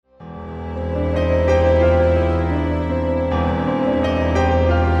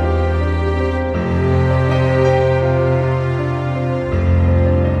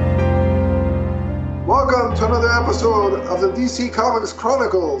DC Comics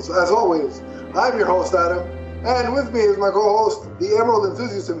Chronicles. As always, I'm your host, Adam, and with me is my co-host, the Emerald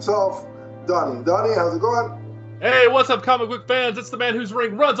Enthusiast himself, Donnie. Donnie, how's it going? Hey, what's up, comic book fans? It's the man whose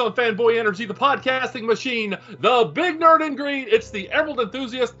ring runs on fanboy energy, the podcasting machine, the big nerd in green. It's the Emerald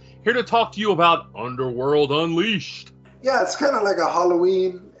Enthusiast, here to talk to you about Underworld Unleashed. Yeah, it's kind of like a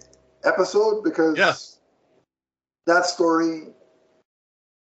Halloween episode because that story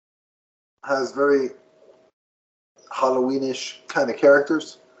has very Halloweenish kind of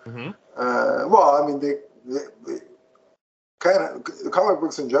characters. Mm-hmm. Well, I mean, they kind of, the comic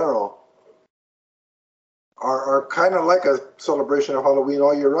books in general are kind of like a celebration of Halloween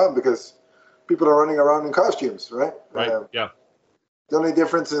all year round because people are running around in costumes, right? Right, yeah. The only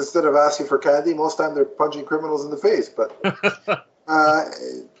difference is instead of asking for candy, most time they're punching criminals in the face, but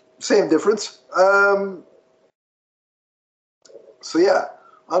same difference. So yeah,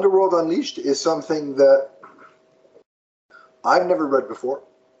 Underworld Unleashed is something that I've never read before.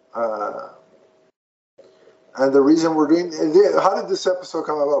 And the reason we're doing, how did this episode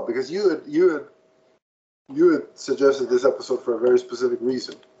come about? Because you had suggested this episode for a very specific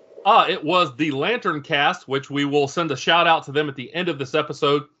reason. It was the Lantern Cast, which we will send a shout out to them at the end of this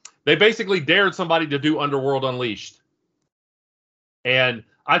episode. They basically dared somebody to do Underworld Unleashed. And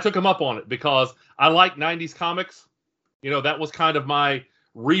I took them up on it because I like 90s comics. You know, that was kind of my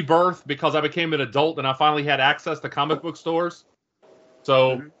rebirth because I became an adult and I finally had access to comic book stores.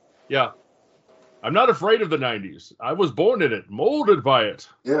 So, yeah. I'm not afraid of the 90s. I was born in it, molded by it.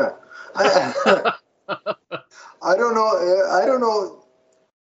 Yeah. I don't know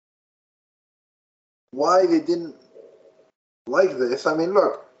why they didn't like this. I mean,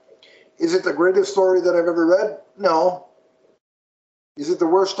 look, is it the greatest story that I've ever read? No. Is it the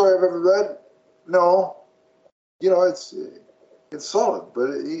worst story I've ever read? No. You know, it's solid, but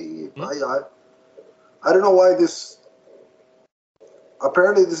I don't know why this.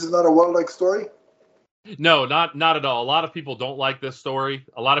 Apparently, this is not a well-liked story. No, not at all. A lot of people don't like this story.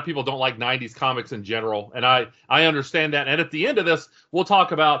 A lot of people don't like 90s comics in general, and I understand that. And at the end of this, we'll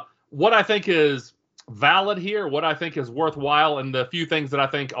talk about what I think is valid here, what I think is worthwhile, and the few things that I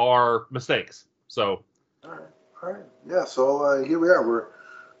think are mistakes. So, all right, yeah. So here we are.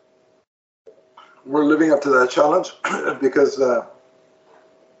 We're living up to that challenge because at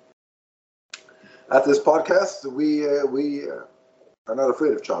this podcast we are not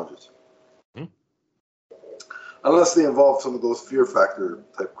afraid of challenges. Unless they involve some of those fear factor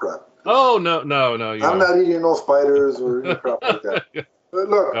type crap. Oh, no. I'm not eating no spiders or any crap like that. But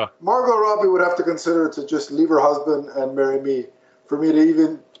look, Margot Robbie would have to consider to just leave her husband and marry me for me to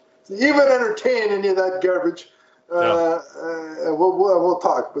even entertain any of that garbage. And we'll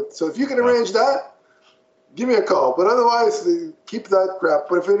talk. But so if you can arrange that, give me a call. But otherwise, keep that crap.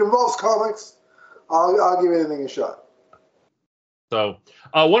 But if it involves comics, I'll give anything a shot. So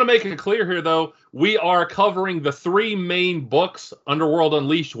I want to make it clear here, though, we are covering the three main books, Underworld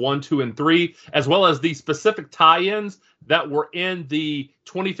Unleashed 1, 2, and 3, as well as the specific tie-ins that were in the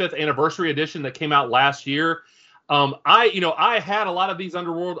 25th anniversary edition that came out last year. I had a lot of these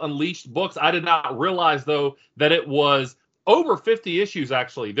Underworld Unleashed books. I did not realize, though, that it was over 50 issues,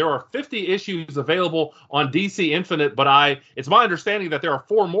 actually. There are 50 issues available on DC Infinite, but it's my understanding that there are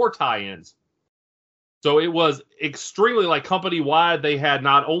 4 more tie-ins. So it was extremely company-wide. They had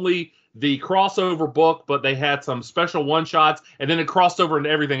not only the crossover book, but they had some special one-shots, and then it crossed over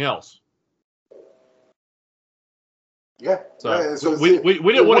into everything else. Yeah. So we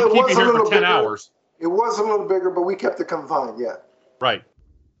didn't want to keep you here for 10 hours. It was a little bigger, but we kept it confined, yeah. Right.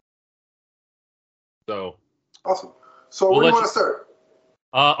 So. Awesome. So where do you want to start?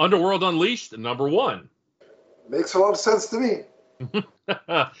 Underworld Unleashed, number 1. Makes a lot of sense to me.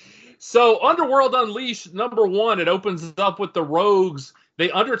 So, Underworld Unleashed, number 1, it opens up with the Rogues.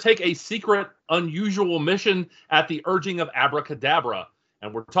 They undertake a secret, unusual mission at the urging of Abracadabra.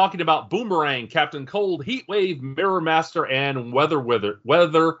 And we're talking about Boomerang, Captain Cold, Heatwave, Mirror Master, and Weather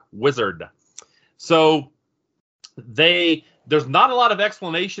Wizard. So, there's not a lot of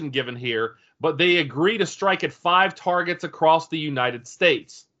explanation given here, but they agree to strike at 5 targets across the United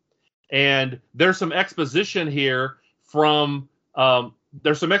States. And there's some exposition here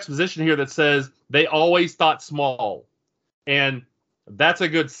that says they always thought small. And that's a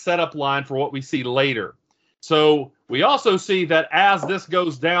good setup line for what we see later. So we also see that as this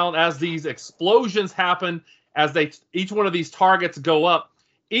goes down, as these explosions happen, as each one of these targets go up,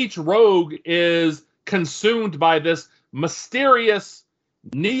 each rogue is consumed by this mysterious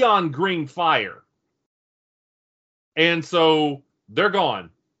neon green fire. And so they're gone.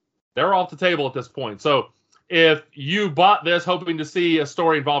 They're off the table at this point. So if you bought this hoping to see a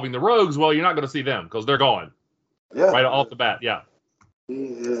story involving the Rogues, well, you're not going to see them because they're gone. Yeah. Right off the bat, yeah.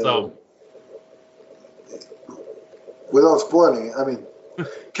 So, without spoiling, I mean,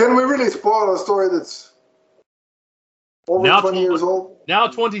 can we really spoil a story that's over now 20 years old? Now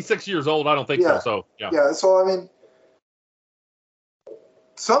 26 years old, I don't think so. So, yeah. Yeah, so, I mean,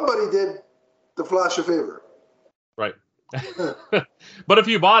 somebody did the Flash a favor. Right. But if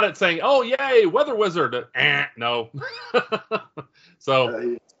you bought it saying, oh, yay, Weather Wizard, no.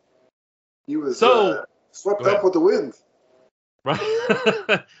 So. He was swept up with the wind. Right.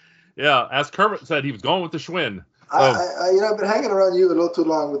 Yeah, as Kermit said, he was going with the Schwinn. So. I've been hanging around you a little too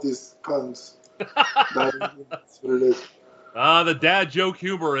long with these puns. That's what it is. The dad joke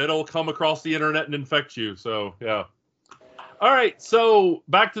humor, it'll come across the internet and infect you. So, yeah. All right, so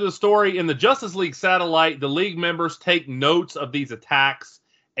back to the story. In the Justice League satellite, the League members take notes of these attacks,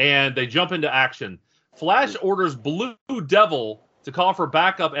 and they jump into action. Flash orders Blue Devil to call for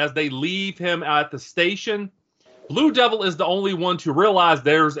backup as they leave him at the station. Blue Devil is the only one to realize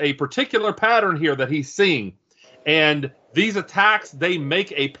there's a particular pattern here that he's seeing. And these attacks, they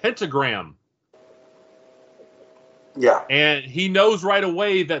make a pentagram. Yeah. And he knows right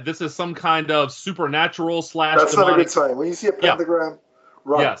away that this is some kind of supernatural / That's demonic. not a good sign. When you see a pentagram,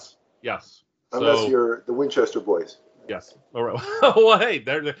 run. Yes. Unless you're the Winchester boys. Yes. All right. Well, hey,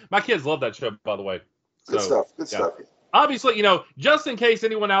 my kids love that show, by the way. Good stuff. Obviously, just in case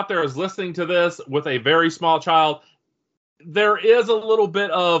anyone out there is listening to this with a very small child, there is a little bit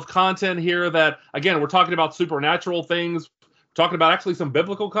of content here that, again, we're talking about supernatural things, talking about actually some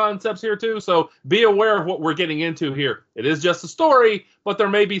biblical concepts here too. So be aware of what we're getting into here. It is just a story, but there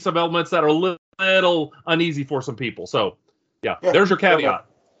may be some elements that are a little uneasy for some people. So, yeah. There's your caveat.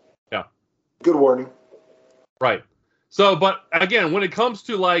 Yeah. Good warning. Right. So, but again, when it comes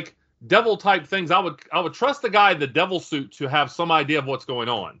to like devil type things, I would trust the guy in the devil suit to have some idea of what's going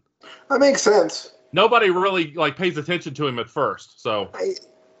on. That makes sense. Nobody really like pays attention to him at first. So,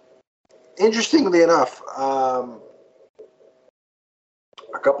 interestingly enough, a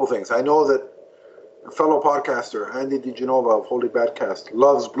couple things. I know that a fellow podcaster, Andy DiGenova of Holy Badcast,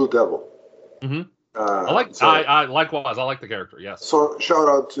 loves Blue Devil. Mm-hmm. I likewise. I like the character. Yes. So shout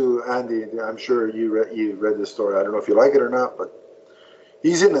out to Andy. I'm sure you read this story. I don't know if you like it or not, but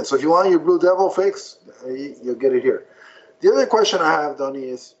he's in it. So if you want your Blue Devil fix, you'll get it here. The other question I have,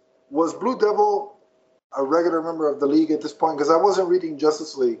 Donnie, was Blue Devil a regular member of the League at this point? Because I wasn't reading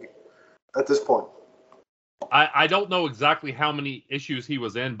Justice League at this point. I don't know exactly how many issues he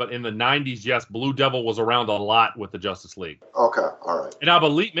was in, but in the 90s, yes, Blue Devil was around a lot with the Justice League. Okay, all right. And I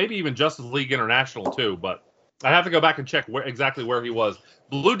believe maybe even Justice League International too, but I have to go back and check exactly where he was.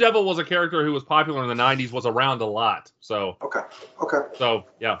 Blue Devil was a character who was popular in the 90s, was around a lot. So Okay. So,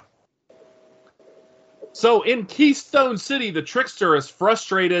 yeah. So in Keystone City, the Trickster is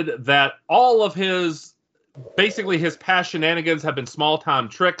frustrated that all of his past shenanigans have been small-time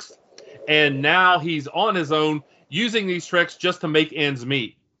tricks. And now he's on his own using these tricks just to make ends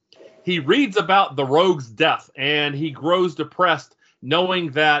meet. He reads about the Rogue's death, and he grows depressed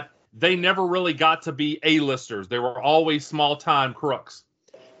knowing that they never really got to be A-listers. They were always small-time crooks.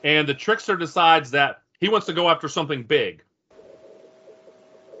 And the Trickster decides that he wants to go after something big.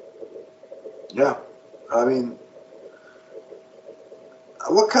 Yeah. I mean,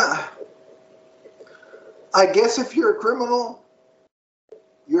 I guess if you're a criminal,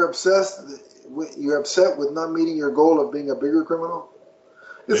 you're upset with not meeting your goal of being a bigger criminal.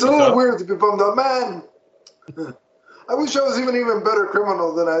 It's a little weird to be bummed out. Man, I wish I was even better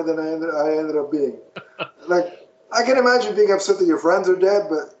criminal than I ended up being. Like, I can imagine being upset that your friends are dead,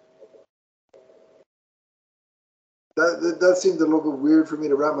 but that seemed a little bit weird for me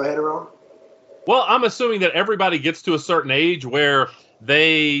to wrap my head around. Well, I'm assuming that everybody gets to a certain age where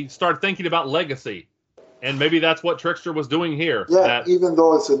they start thinking about legacy. And maybe that's what Trickster was doing here. Yeah, even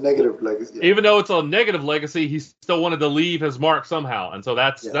though it's a negative legacy. Yeah. Even though it's a negative legacy, he still wanted to leave his mark somehow. And so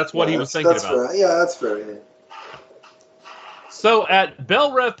that's what he was thinking about. Fair. Yeah, that's fair. Yeah. So at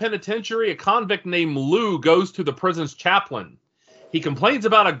Belle Reve Penitentiary, a convict named Lou goes to the prison's chaplain. He complains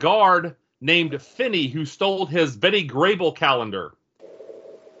about a guard named Finney who stole his Betty Grable calendar.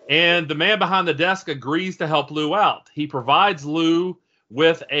 And the man behind the desk agrees to help Lou out. He provides Lou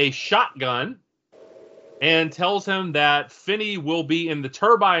with a shotgun and tells him that Finney will be in the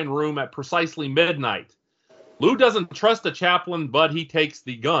turbine room at precisely midnight. Lou doesn't trust the chaplain, but he takes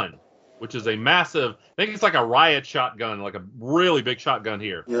the gun, which is a massive, I think it's like a riot shotgun, like a really big shotgun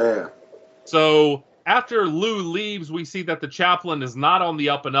here. Yeah. So after Lou leaves, we see that the chaplain is not on the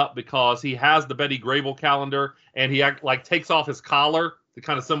up and up because he has the Betty Grable calendar, and he takes off his collar to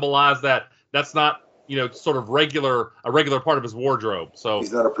kind of symbolize that that's not, sort of a regular part of his wardrobe. So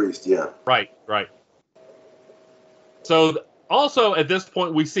he's not a priest, yeah. Right. So also at this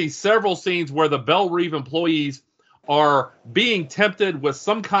point, we see several scenes where the Belle Reve employees are being tempted with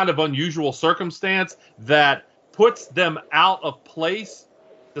some kind of unusual circumstance that puts them out of place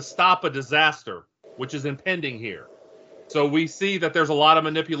to stop a disaster, which is impending here. So we see that there's a lot of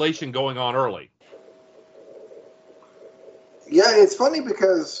manipulation going on early. Yeah, it's funny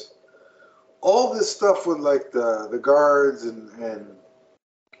because all this stuff with like the guards and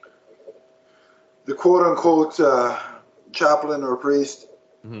the quote unquote chaplain or priest,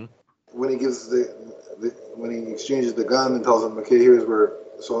 mm-hmm. when he gives when he exchanges the gun and tells him, okay, here's where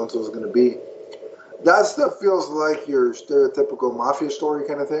so and so is going to be. That stuff feels like your stereotypical mafia story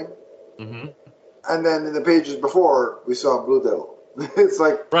kind of thing. Mm-hmm. And then in the pages before, we saw Blue Devil. It's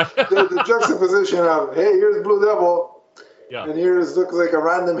like right. the juxtaposition of, hey, here's Blue Devil, yeah. and here's looks like a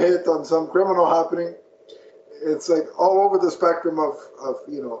random hit on some criminal happening. It's like all over the spectrum of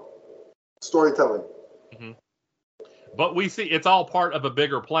storytelling. Mm-hmm. But we see it's all part of a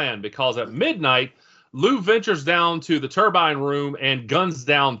bigger plan, because at midnight, Lou ventures down to the turbine room and guns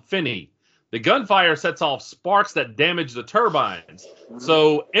down Finney. The gunfire sets off sparks that damage the turbines. Mm-hmm.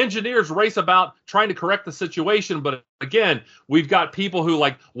 So engineers race about trying to correct the situation. But again, we've got people who,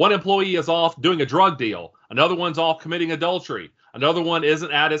 like, one employee is off doing a drug deal. Another one's off committing adultery. Another one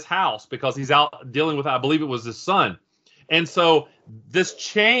isn't at his house because he's out dealing with, I believe it was his son. And so this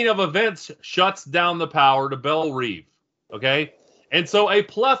chain of events shuts down the power to Belle Reve. Okay? And so a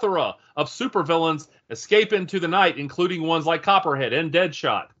plethora of supervillains escape into the night, including ones like Copperhead and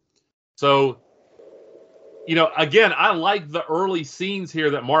Deadshot. So, again, I like the early scenes here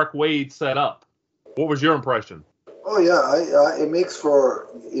that Mark Waid set up. What was your impression? Oh yeah,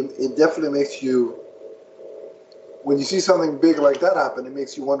 it definitely makes you, when you see something big like that happen, it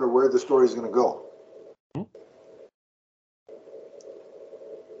makes you wonder where the story is going to go.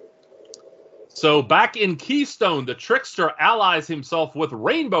 So back in Keystone, the Trickster allies himself with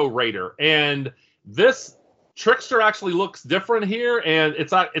Rainbow Raider, and this Trickster actually looks different here, and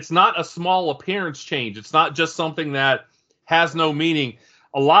it's not a small appearance change. It's not just something that has no meaning.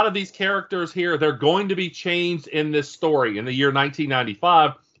 A lot of these characters here, they're going to be changed in this story in the year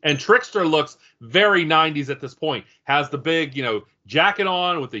 1995, and Trickster looks very 90s at this point. Has the big, jacket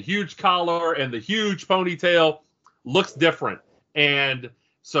on with the huge collar and the huge ponytail. Looks different. And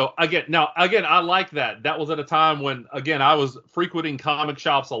so again, I like that. That was at a time when, again, I was frequenting comic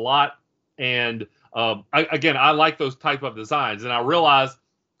shops a lot, and I like those type of designs. And I realized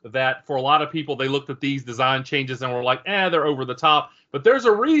that for a lot of people, they looked at these design changes and were like, they're over the top. But there's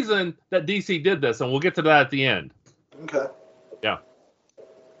a reason that DC did this, and we'll get to that at the end. Okay. Yeah.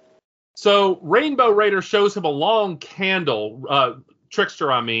 So Rainbow Raider shows him a long candle,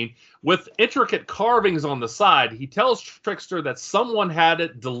 Trickster, with intricate carvings on the side. He tells Trickster that someone had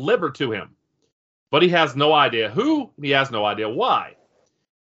it delivered to him, but he has no idea who, and he has no idea why.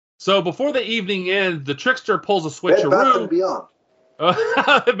 So before the evening ends, the Trickster pulls a switcheroo. Bed Bath and Beyond.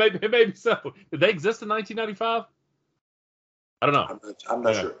 Maybe so. Did they exist in 1995? I don't know. I'm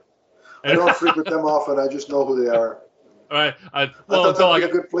not sure. I don't frequent them often. I just know who they are. All right. I thought that would be a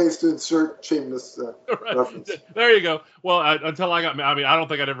good place to insert shameless reference. There you go. Well, until I got married. I don't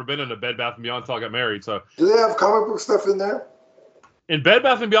think I'd ever been in a Bed Bath & Beyond until I got married. So, do they have comic book stuff in there? In Bed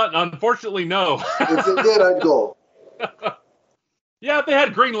Bath & Beyond, unfortunately, no. If they did, I'd go. Yeah, if they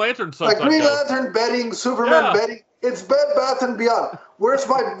had Green Lantern stuff. Like Green Lantern bedding, Superman bedding. It's Bed Bath & Beyond. Where's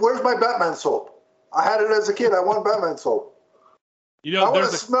my Batman soap? I had it as a kid. I want Batman soap. I want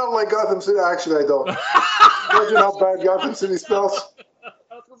to smell like Gotham City. Actually, I don't. Imagine how bad Gotham City smells. I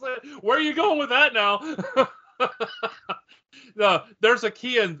was gonna say, where are you going with that now? There's a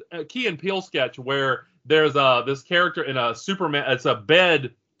Key and Peele sketch where there's this character in a Superman. It's a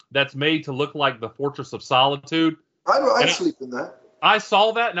bed that's made to look like the Fortress of Solitude. I'd sleep in that. I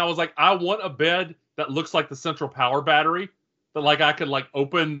saw that and I was like, I want a bed that looks like the Central Power Battery, that like I could like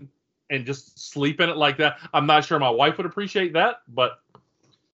open and just sleep in it like that. I'm not sure my wife would appreciate that, but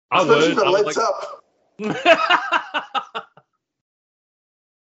I would. Especially if it lights up.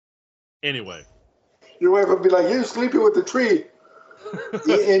 Anyway, your wife would be like, "You sleeping with the tree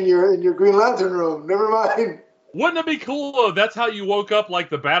in your Green Lantern room? Never mind." Wouldn't it be cool if that's how you woke up? Like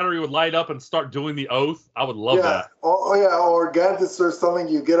the battery would light up and start doing the oath. I would love that. Oh yeah, or Ganthet starts telling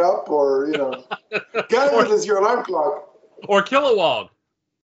you get up, or Ganthet is your alarm clock. Or Kilowog.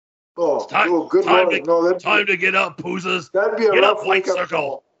 Oh, good lord! Time to get up, Poozas. That'd be a rough wake-up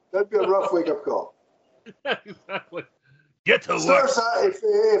call. That'd be a rough wake-up call. Exactly. Get to Star work. If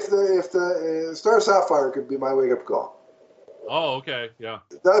the Star Sapphire could be my wake-up call. Oh, okay, yeah.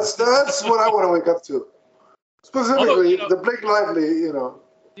 That's what I want to wake up to. Specifically, the Blake Lively,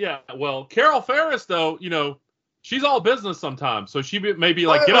 Yeah, well, Carol Ferris, though, she's all business sometimes. So she may be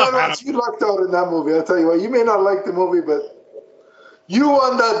like, get up, Adam. You lucked out in that movie. I'll tell you what. You may not like the movie, but you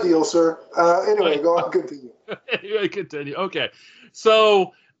won that deal, sir. Anyway, go on, continue. Anyway, continue. Okay.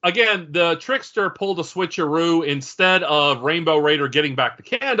 So, again, the trickster pulled a switcheroo. Instead of Rainbow Raider getting back the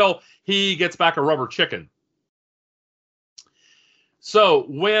candle, he gets back a rubber chicken. So,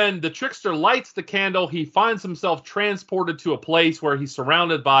 when the trickster lights the candle, he finds himself transported to a place where he's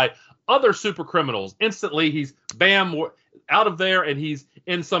surrounded by other super criminals. Instantly, he's out of there, and he's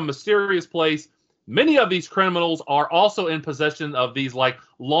in some mysterious place. Many of these criminals are also in possession of these like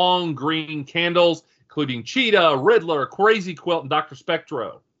long green candles, including Cheetah, Riddler, Crazy Quilt, and Dr.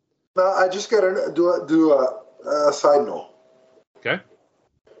 Spectro. Now, I just got to do a side note. Okay.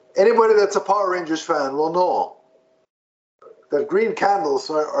 Anybody that's a Power Rangers fan will know that green candles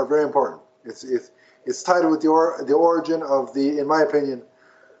are very important. It's tied with the origin of in my opinion,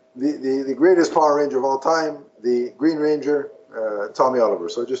 the greatest Power Ranger of all time, the Green Ranger, Tommy Oliver.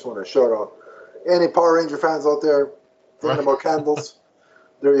 So I just want to shout out any Power Ranger fans out there thinking about candles.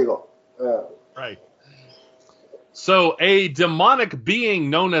 There you go. Right. So a demonic being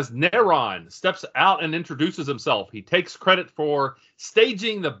known as Neron steps out and introduces himself. He takes credit for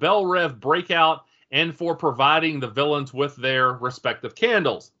staging the Bell Rev breakout and for providing the villains with their respective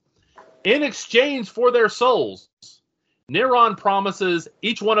candles. In exchange for their souls, Neron promises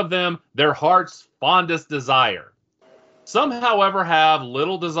each one of them their heart's fondest desire. Some, however, have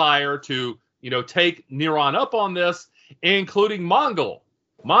little desire to, take Neron up on this, including Mongol.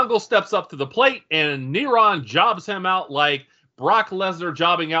 Mongol steps up to the plate, and Neron jobs him out like Brock Lesnar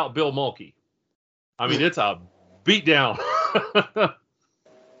jobbing out Bill Mulkey. I mean, it's a beatdown.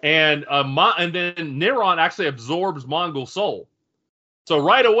 And then Neron actually absorbs Mongol's soul. So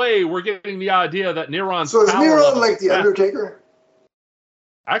right away, we're getting the idea that Neron's So is Neron like the Undertaker?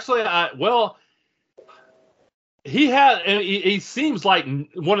 Actually, he seems like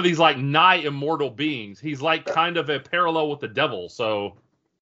one of these like nigh immortal beings. He's like kind of a parallel with the devil. So,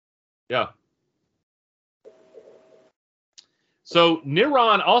 yeah. So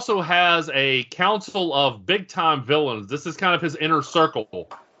Neron also has a council of big time villains. This is kind of his inner circle.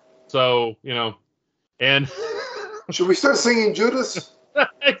 So, and should we start singing Judas?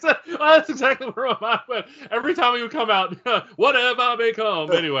 That's exactly where I went. Every time he would come out, what have I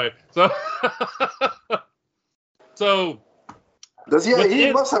become? Anyway, so does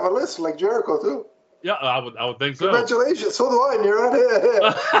he must have a list like Jericho too. Yeah, I would think so. Congratulations, so do I, Neron.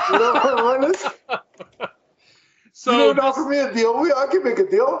 My list. So you don't offer me a deal. I can make a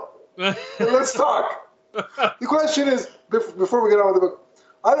deal. Let's talk. The question is, before we get on with the book,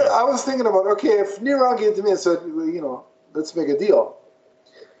 I was thinking about, okay, if Neron came to me and said, let's make a deal.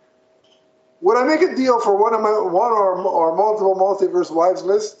 Would I make a deal for one or multiple multiverse wives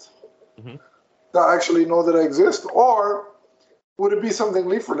list that actually know that I exist, or would it be something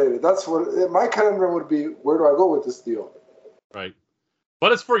Leaf related? That's what my conundrum would be. Where do I go with this deal? Right,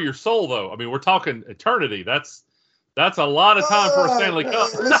 but it's for your soul, though. I mean, we're talking eternity. That's a lot of time for a Stanley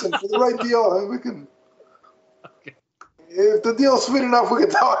Cup. Listen, for the right deal, we can. Okay. If the deal's sweet enough, we can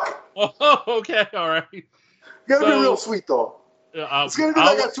talk. Oh, okay, all right. Gotta be real sweet, though. It's gonna be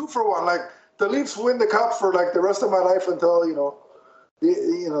like a 2-for-1. Like the Leafs win the cup for like the rest of my life until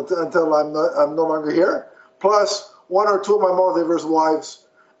until I'm no longer here. Plus 1 or 2 of my multiverse wives,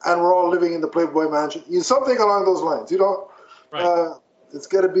 and we're all living in the Playboy Mansion. Something along those lines, Right. It's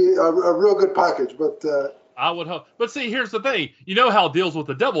got to be a real good package, but. I would hope. But see, here's the thing. You know how deals with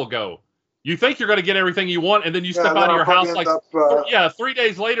the devil go. You think you're going to get everything you want, and then you step out of your house 3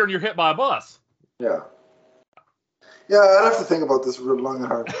 days later, and you're hit by a bus. Yeah. Yeah, I'd have to think about this real long and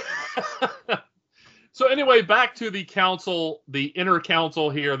hard. So anyway, back to the council, the inner council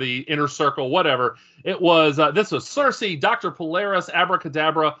here, the inner circle, whatever. It was, this was Cersei, Dr. Polaris,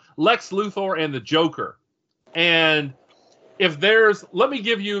 Abracadabra, Lex Luthor, and the Joker. And let me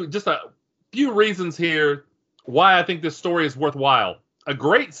give you just a few reasons here why I think this story is worthwhile. A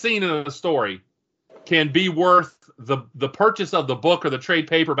great scene in a story can be worth the purchase of the book or the trade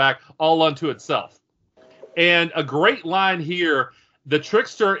paperback all unto itself. And a great line here, the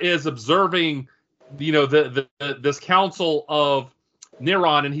trickster is observing, this council of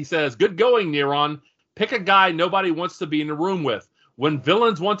Neron, and he says, "Good going, Neron. Pick a guy nobody wants to be in a room with. When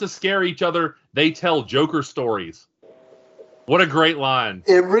villains want to scare each other, they tell Joker stories." What a great line.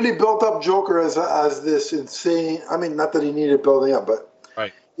 It really built up Joker as this insane, I mean, not that he needed building up, but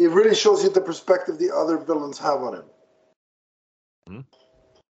right. It really shows you the perspective the other villains have on him. Mm-hmm.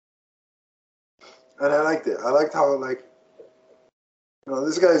 And I liked it. I liked how,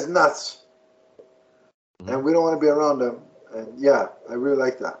 this guy's nuts. Mm-hmm. And we don't want to be around him. And yeah, I really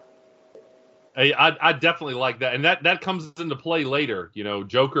like that. I definitely like that, and that comes into play later.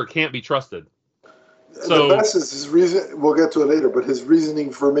 Joker can't be trusted. So the best is his reason. We'll get to it later, but his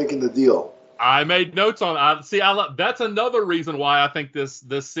reasoning for making the deal. I made notes on. That's another reason why I think this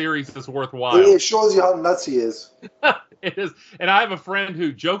series is worthwhile. It shows you how nuts he is. It is, and I have a friend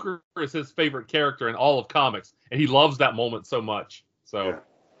who Joker is his favorite character in all of comics, and he loves that moment so much. So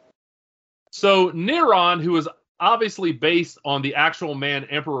Neron, who is obviously based on the actual man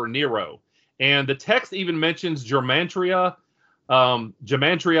Emperor Nero, and the text even mentions Gematria,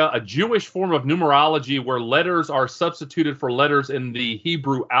 a Jewish form of numerology where letters are substituted for letters in the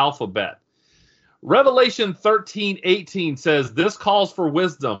Hebrew alphabet. Revelation 13:18 says, "This calls for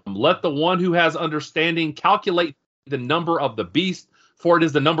wisdom. Let the one who has understanding calculate the number of the beast, for it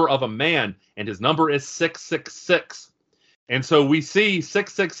is the number of a man, and his number is 666." And so we see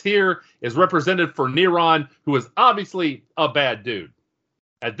 66 here is represented for Neron, who is obviously a bad dude.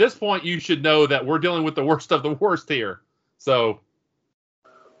 At this point, you should know that we're dealing with the worst of the worst here. So,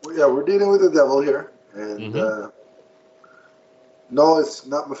 yeah, we're dealing with the devil here, and no, it's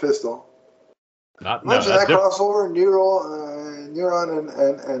not Mephisto. Imagine that crossover,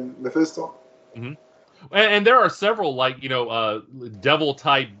 Neron and Mephisto. Mm-hmm. And there are several devil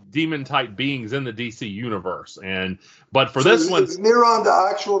type, demon type beings in the DC universe, but for this one, is Neron the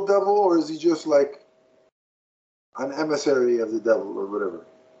actual devil, or is he just like an emissary of the devil or whatever?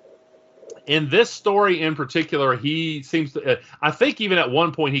 In this story in particular, he seems to. I think even at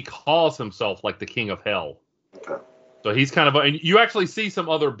one point he calls himself like the King of Hell. Okay. So he's kind of, and you actually see some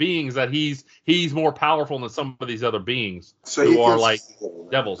other beings that he's more powerful than some of these other beings who are like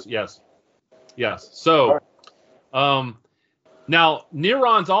devils. Yes. So, now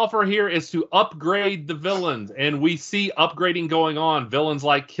Neron's offer here is to upgrade the villains, and we see upgrading going on. Villains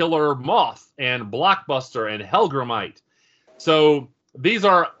like Killer Moth and Blockbuster and Hellgramite. So these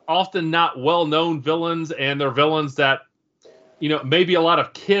are often not well-known villains, and they're villains that, maybe a lot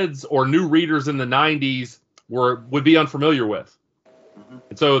of kids or new readers in the 90s would be unfamiliar with. Mm-hmm.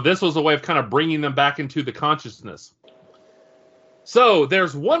 And so this was a way of kind of bringing them back into the consciousness. So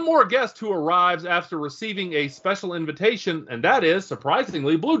there's one more guest who arrives after receiving a special invitation, and that is,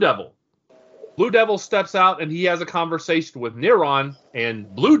 surprisingly, Blue Devil. Blue Devil steps out, and he has a conversation with Neron,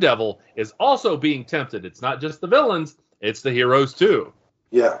 and Blue Devil is also being tempted. It's not just the villains, it's the heroes too.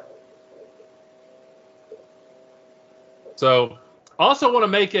 Yeah. So I also want to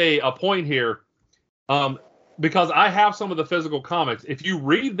make a point here, because I have some of the physical comics. If you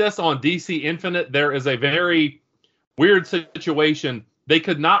read this on DC Infinite, there is a very weird situation. They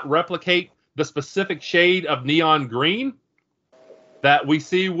could not replicate the specific shade of neon green that we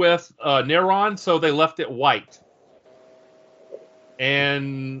see with Neron, so they left it white.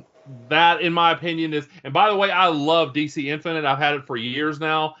 And that, in my opinion, is... And by the way, I love DC Infinite. I've had it for years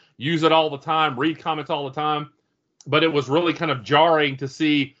now. Use it all the time. Read comics all the time. But it was really kind of jarring to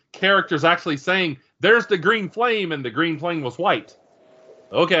see characters actually saying, "There's the green flame," and the green flame was white.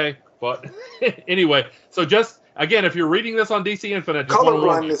 Okay, but anyway, so just... Again, if you're reading this on DC Infinite, color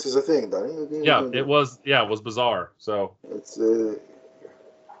blindness is a thing, though. Yeah, it was. Yeah, it was bizarre. So it's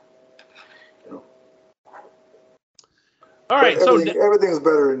all right. Everything's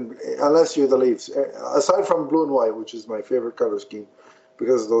better unless you're the Leafs. Aside from blue and white, which is my favorite color scheme,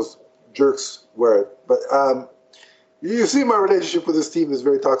 because those jerks wear it. But you see, my relationship with this team is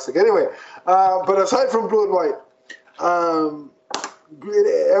very toxic. Anyway, but aside from blue and white,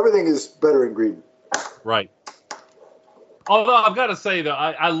 everything is better in green. Right. Although I've got to say, though,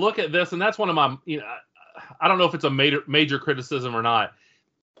 I look at this, and that's one of my, I don't know if it's a major criticism or not.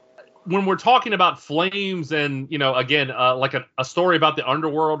 When we're talking about flames and, again, like a story about the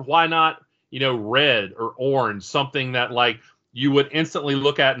underworld, why not, red or orange, something that like you would instantly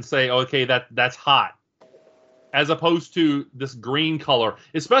look at and say, okay, that's hot, as opposed to this green color,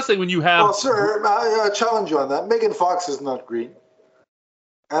 especially when you have... Well, sir, I challenge you on that. Megan Fox is not green.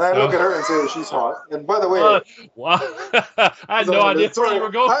 And I look at her and say she's hot. And by the way, I had no idea where you were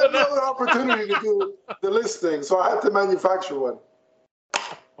going. I had no opportunity to do the list thing, so I had to manufacture one.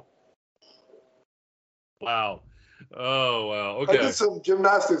 Wow. Oh, wow. Okay. I did some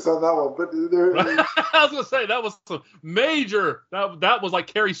gymnastics on that one, but I was gonna say that was some major. That was like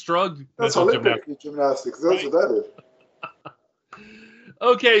Carrie Strug. That's Olympic gymnastics. That's right? What that is.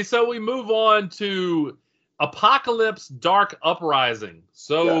 Okay, so we move on to Apocalypse Dark Uprising.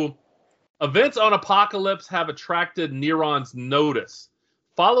 So, events on Apocalypse have attracted Neron's notice.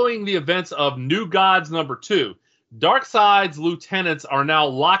 Following the events of New Gods #2, Darkseid's lieutenants are now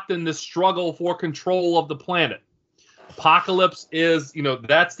locked in this struggle for control of the planet. Apocalypse is,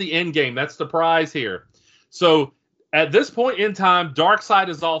 that's the end game. That's the prize here. So, At this point in time, Darkseid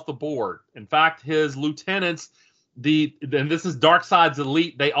is off the board. In fact, his lieutenants, and this is Darkseid's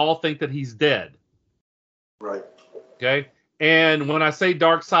elite, they all think that he's dead. Right. Okay. And when I say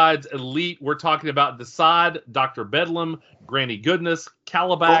Darkseid's elite, we're talking about Desaad, Dr. Bedlam, Granny Goodness,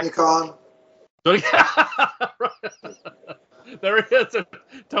 Calabac. Tony Khan. There he is.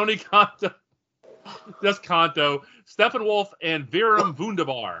 Tony Kanto. Just Kanto. Steppenwolf and Viram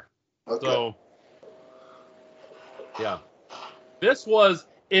Wunderbar. Okay. So, yeah. This was,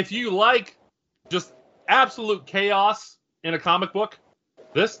 if you like just absolute chaos in a comic book,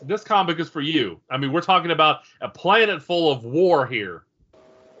 this comic is for you. I mean, we're talking about a planet full of war here.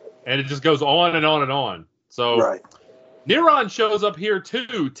 And it just goes on and on and on. So, right. Neron shows up here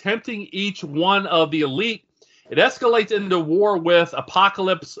too, tempting each one of the elite. It escalates into war with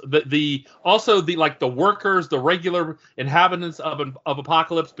Apocalypse, the workers, the regular inhabitants of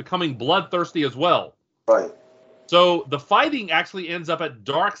Apocalypse becoming bloodthirsty as well. Right. So the fighting actually ends up at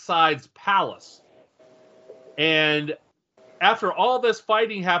Darkseid's palace. And after all this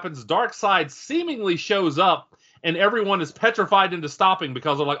fighting happens, Darkseid seemingly shows up and everyone is petrified into stopping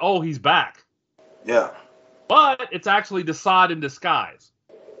because they're like, oh, he's back. Yeah. But it's actually Desaad in disguise.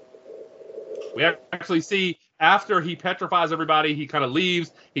 We actually see after he petrifies everybody, he kind of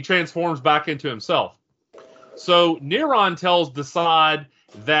leaves. He transforms back into himself. So Neron tells Desaad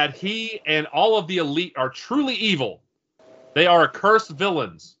that he and all of the elite are truly evil. They are accursed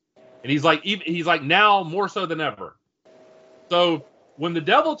villains. And he's like now more so than ever. So when the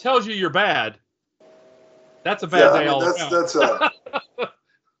devil tells you you're bad, that's a bad day all around.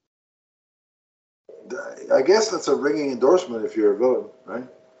 I guess that's a ringing endorsement if you're a villain, right?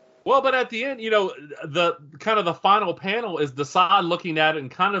 Well, but at the end, the kind of the final panel is Desaad looking at it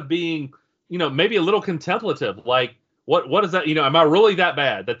and kind of being, maybe a little contemplative. Like, what is that? Am I really that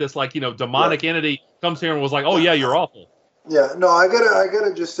bad that this demonic entity comes here and was like, oh yeah, you're awful. Yeah, no, I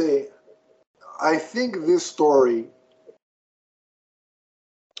gotta just say, I think this story,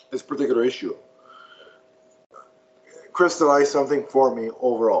 this particular issue, crystallized something for me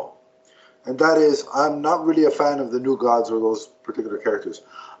overall. And that is, I'm not really a fan of the New Gods or those particular characters.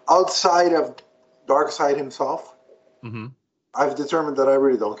 Outside of Darkseid himself, mm-hmm. I've determined that I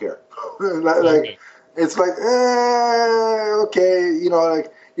really don't care. Okay. It's like, okay,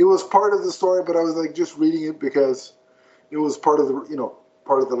 it was part of the story, but I was just reading it because it was part of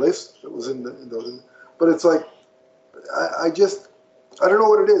the list that was in the. But it's like, I don't know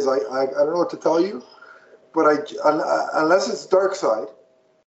what it is. I don't know what to tell you, but unless it's Darkseid,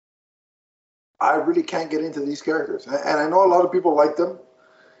 I really can't get into these characters. And I know a lot of people like them,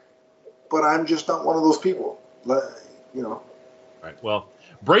 but I'm just not one of those people. Right. Well,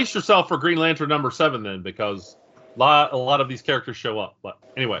 brace yourself for Green Lantern #7 then, because a lot of these characters show up. But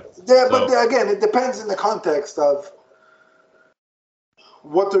anyway. Yeah, but again, it depends in the context of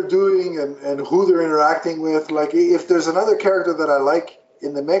what they're doing and who they're interacting with. Like, if there's another character that I like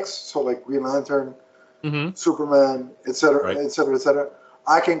in the mix, so like Green Lantern, mm-hmm. Superman, etc., right. etc., etc.,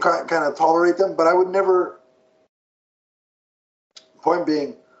 I can kind of tolerate them, but I would never. Point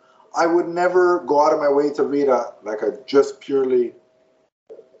being, I would never go out of my way to read a just purely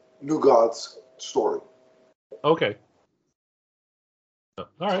New Gods story. Okay. All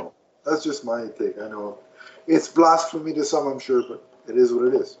right. So that's just my take. I know it's blasphemy to some, I'm sure, but it is what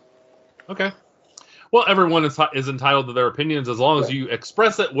it is. Okay. Well, everyone is entitled to their opinions as long as you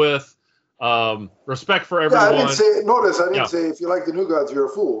express it with respect for everyone. Yeah, I didn't say if you like the New Gods, you're a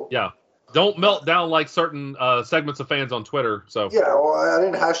fool. Yeah. Don't melt down like certain segments of fans on Twitter. So yeah, well, I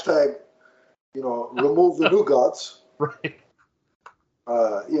didn't hashtag, remove the New Gods. Right.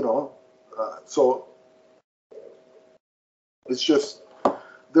 So it's just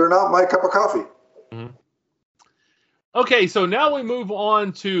they're not my cup of coffee. Mm-hmm. Okay, so now we move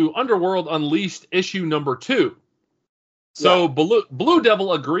on to Underworld Unleashed issue #2. So Blue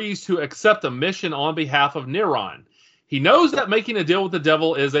Devil agrees to accept a mission on behalf of Neron. He knows that making a deal with the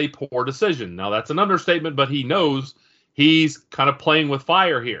devil is a poor decision. Now, that's an understatement, but he knows he's kind of playing with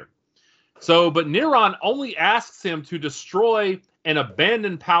fire here. But Neron only asks him to destroy an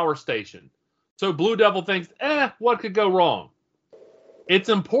abandoned power station. So Blue Devil thinks, what could go wrong? It's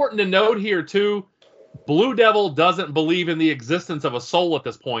important to note here, too, Blue Devil doesn't believe in the existence of a soul at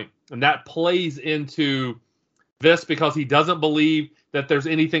this point, and that plays into this because he doesn't believe that there's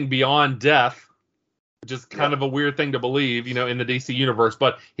anything beyond death, which is kind of a weird thing to believe, in the DC universe,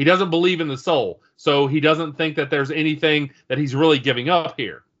 but he doesn't believe in the soul, so he doesn't think that there's anything that he's really giving up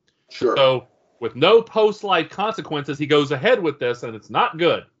here. Sure. So with no post-life consequences, he goes ahead with this, and it's not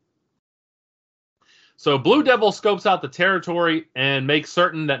good. So Blue Devil scopes out the territory and makes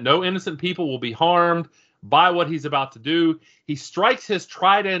certain that no innocent people will be harmed. by what he's about to do. He strikes his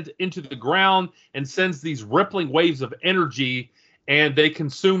trident into the ground and sends these rippling waves of energy, and they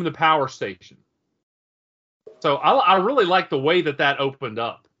consume the power station. So I really like the way that opened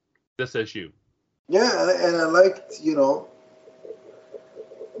up this issue. Yeah, and I liked,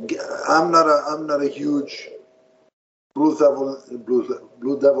 I'm not a huge Blue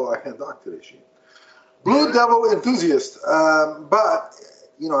Devil. I can't talk today. Blue Devil enthusiast, but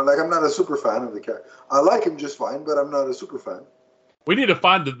I'm not a super fan of the character. I like him just fine, but I'm not a super fan. We need to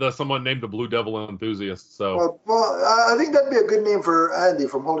find someone named the Blue Devil enthusiast. So well, I think that'd be a good name for Andy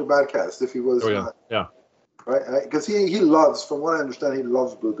from Holy Badcast if he was. Yeah. Right, because he loves, from what I understand, he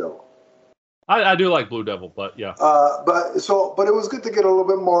loves Blue Devil. I do like Blue Devil, but yeah. But it was good to get a little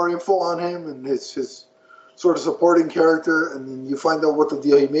bit more info on him and his sort of supporting character, and then you find out what the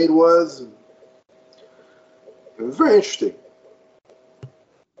deal he made was. And it was very interesting.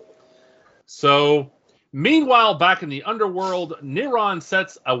 So, meanwhile, back in the underworld, Neron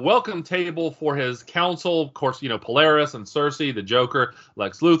sets a welcome table for his council. Of course, Polaris and Cersei, the Joker,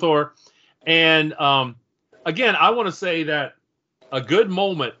 Lex Luthor. And again, I want to say that a good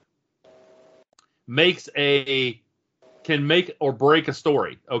moment can make or break a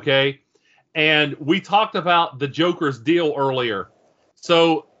story, okay? And we talked about the Joker's deal earlier.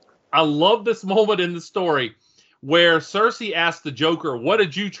 So I love this moment in the story where Cersei asks the Joker, what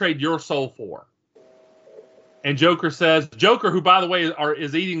did you trade your soul for? And Joker, who, by the way,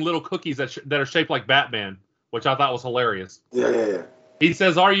 is eating little cookies that are shaped like Batman, which I thought was hilarious. Yeah. He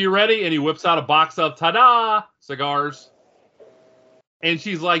says, are you ready? And he whips out a box of, ta-da, cigars. And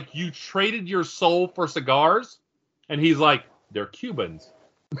she's like, you traded your soul for cigars? And he's like, they're Cubans.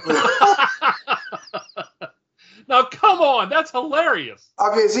 Now, come on. That's hilarious.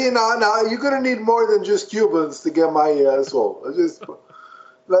 Okay, see, now you're going to need more than just Cubans to get my soul. Just,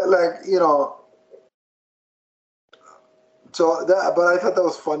 So but I thought that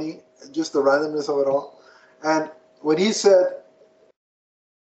was funny, just the randomness of it all. And when he said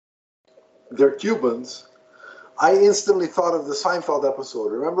they're Cubans, I instantly thought of the Seinfeld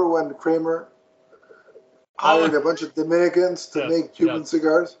episode. Remember when Kramer hired a bunch of Dominicans to make Cuban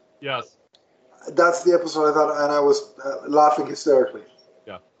cigars? Yes. That's the episode I thought, and I was laughing hysterically.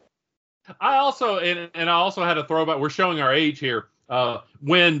 Yeah. I also had a throwback. We're showing our age here.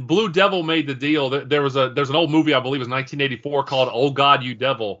 When Blue Devil made the deal, there's an old movie, I believe it was 1984, called Oh God, You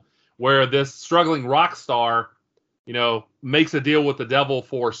Devil, where this struggling rock star, makes a deal with the devil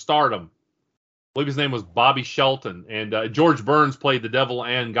for stardom. I believe his name was Bobby Shelton, and George Burns played the devil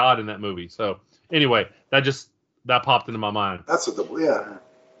and God in that movie. So anyway, that popped into my mind. That's a double, yeah.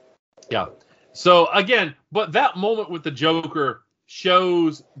 Yeah. So again, but that moment with the Joker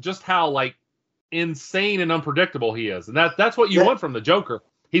shows just how insane and unpredictable he is, and that's what you want from the Joker.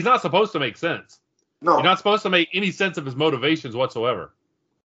 He's not supposed to make sense. No, you're not supposed to make any sense of his motivations whatsoever.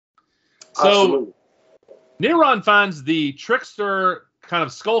 Absolutely. So Neron finds the trickster kind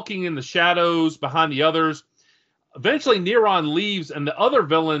of skulking in the shadows behind the others. Eventually, Neron leaves, and the other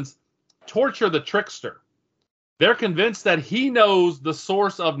villains torture the trickster. They're convinced that he knows the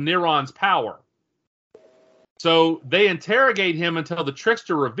source of Neron's power. So they interrogate him until the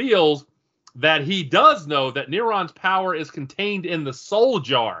trickster reveals that he does know that Neron's power is contained in the soul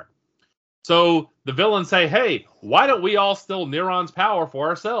jar. So the villains say, hey, why don't we all steal Neron's power for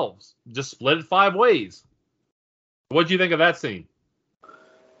ourselves? Just split it 5 ways. What do you think of that scene?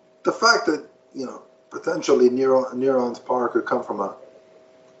 The fact that, potentially Neron's power could come from a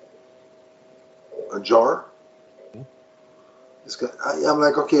jar. I'm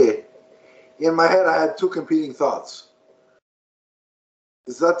like, okay. In my head, I had 2 competing thoughts.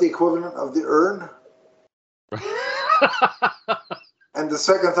 Is that the equivalent of the urn? And the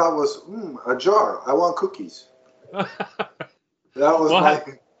second thought was, a jar. I want cookies. That was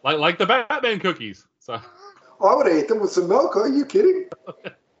like the Batman cookies. So. Oh, I would have ate them with some milk. Are you kidding?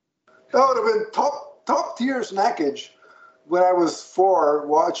 That would have been top tier snackage when I was 4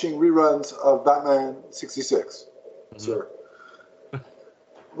 watching reruns of Batman 66. Mm-hmm. Sir.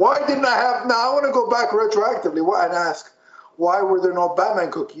 Why didn't I have... Now, I want to go back retroactively and ask, why were there no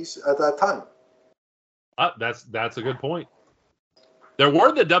Batman cookies at that time? That's a good point. There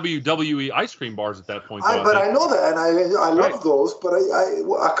were the WWE ice cream bars at that point. I know that, and I love those, but I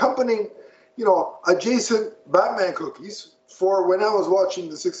accompanying, adjacent Batman cookies for when I was watching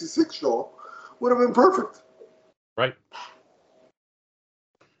the 66 show would have been perfect. Right.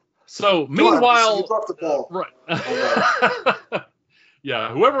 So, meanwhile... You dropped the ball. Right.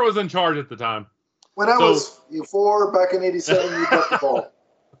 Yeah, whoever was in charge at the time. When I was 4 back in 87, you dropped the ball.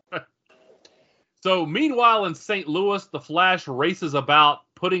 So, meanwhile, in St. Louis, the Flash races about,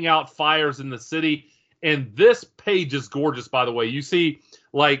 putting out fires in the city, And this page is gorgeous, by the way. You see,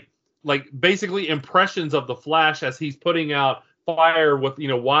 like basically impressions of the Flash as he's putting out fire with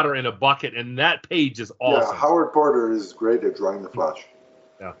water in a bucket, and that page is awesome. Yeah, Howard Porter is great at drawing the Flash.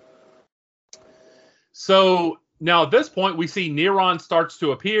 Yeah. So now at this point, we see Neron starts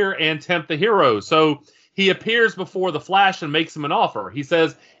to appear and tempt the heroes. So he appears before the Flash and makes him an offer. He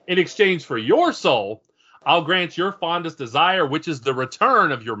says, in exchange for your soul, I'll grant your fondest desire, which is the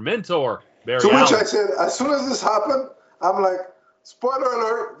return of your mentor, Barry Allen. To which I said, as soon as this happened, I'm like, spoiler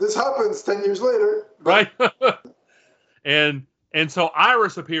alert, this happens 10 years later. Right. and so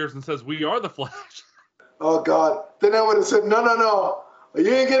Iris appears and says, we are the Flash. Oh, God. Then I would have said, no.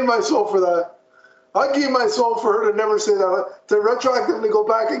 You ain't getting my soul for that. I'll give my soul for her to never say that. To retroactively go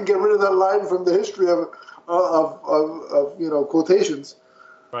back and get rid of that line from the history of quotations.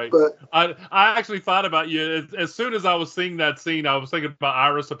 Right. But I actually thought about you. As soon as I was seeing that scene, I was thinking about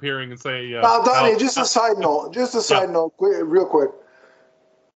Iris appearing and saying, now, Donnie, just a side note, real quick.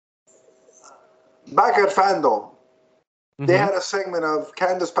 Back at Fandom, they had a segment of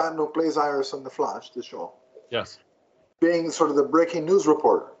Candace Patton, who plays Iris on The Flash, the show. Yes. Being sort of the breaking news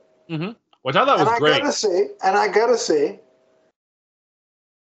reporter. Mm-hmm. Which I thought was great. I gotta say,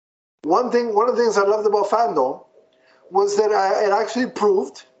 one of the things I loved about Fandom was that it actually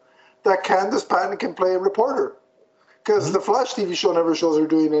proved that Candace Patton can play a reporter. Because the Flash TV show never shows her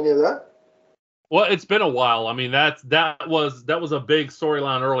doing any of that. Well, it's been a while. I mean, that was a big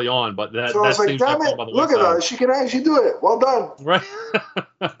storyline early on, but that. So I was like, damn it! Look at her; she can actually do it. Well done. Right.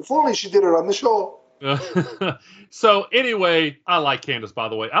 If only she did it on the show. So anyway, I like Candace. By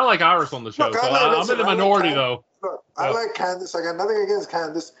the way, I like Iris on the show. Look, I'm in the minority though. Look, I like Candace. I got nothing against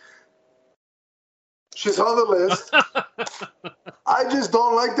Candace. She's on the list. I just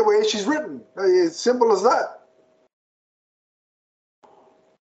don't like the way she's written. It's simple as that.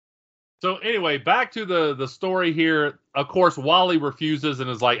 So anyway, back to the story here. Of course, Wally refuses and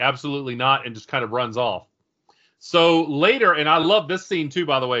is like, absolutely not, and just kind of runs off. So later, and I love this scene too,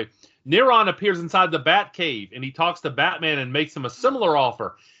 by the way, Neron appears inside the Batcave, and he talks to Batman and makes him a similar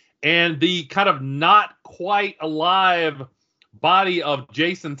offer. And the kind of not quite alive body of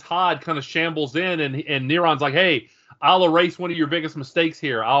Jason Todd kind of shambles in, and Neron's like, hey, I'll erase one of your biggest mistakes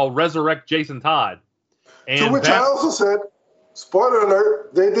here. I'll resurrect Jason Todd. And to which I also said, spoiler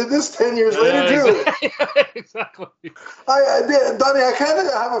alert, they did this 10 years later too. Exactly. Donnie, I kind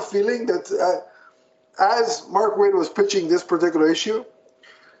of have a feeling that as Mark Waid was pitching this particular issue,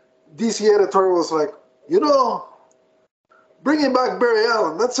 DC editorial was like, bringing back Barry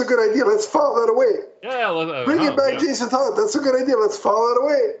Allen, that's a good idea. Let's file that away. Yeah. Bringing back Jason Todd, that's a good idea. Let's file that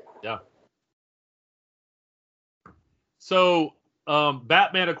away. Yeah. So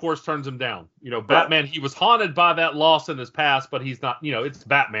Batman, of course, turns him down. Batman, he was haunted by that loss in his past, but he's not, it's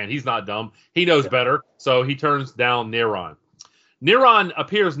Batman. He's not dumb. He knows better. So he turns down Neron. Neron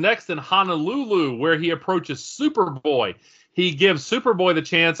appears next in Honolulu, where he approaches Superboy. He gives Superboy the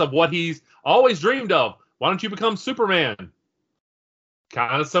chance of what he's always dreamed of. Why don't you become Superman?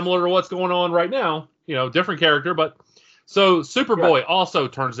 Kind of similar to what's going on right now. Different character, but so Superboy also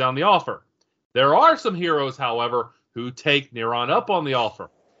turns down the offer. There are some heroes, however, who take Neron up on the offer.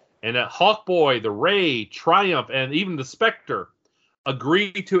 And that Hawkboy, the Ray, Triumph, and even the Spectre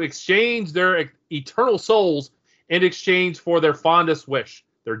agree to exchange their eternal souls in exchange for their fondest wish,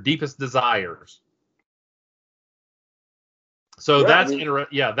 their deepest desires. So that's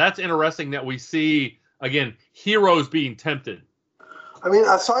interesting that we see, again, heroes being tempted. I mean,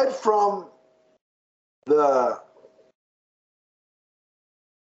 aside from the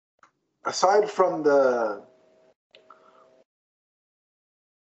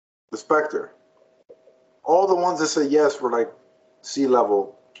Spectre, all the ones that say yes were like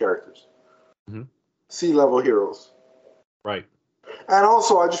C-level characters. Mm-hmm. C-level heroes. Right. And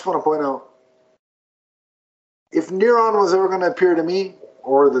also, I just want to point out, if Neron was ever going to appear to me,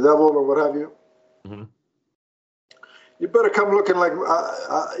 or the devil, or what have you, you better come looking like,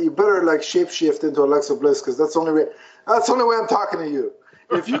 you better like shapeshift into Alexa Bliss, because that's the only way I'm talking to you.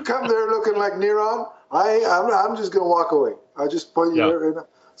 If you come there looking like Neron, I'm just going to walk away. I just point you there.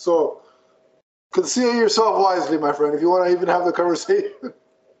 So conceal yourself wisely, my friend, if you want to even have the conversation.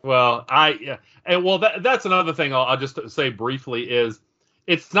 Well, that's another thing I'll just say briefly is,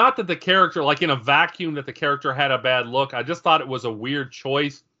 it's not that the character, like in a vacuum, that the character had a bad look. I just thought it was a weird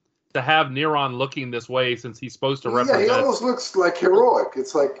choice to have Neron looking this way, since he's supposed to represent. Yeah, he almost looks like heroic.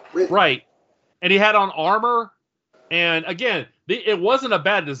 It's like, right, and he had on armor, and again, it wasn't a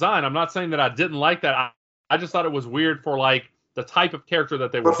bad design. I'm not saying that I didn't like that. I just thought it was weird for like the type of character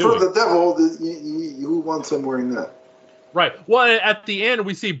that they were doing. But for the devil, who wants him wearing that? Right. Well, at the end,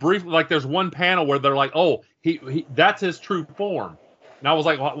 we see briefly, like, there's one panel where they're like, oh, he that's his true form. And I was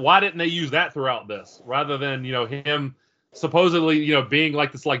like, why didn't they use that throughout this rather than, him supposedly, being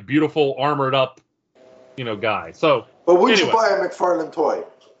like this, like, beautiful, armored up, guy. So, but would you buy a McFarlane toy?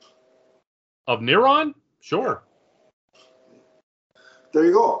 Of Neron? Sure. There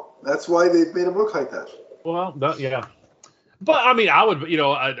you go. That's why they made him look like that. Well, yeah. But I mean, I would,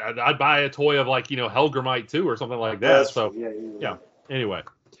 I'd buy a toy of like, Helgramite too, or something like that. So yeah. Anyway,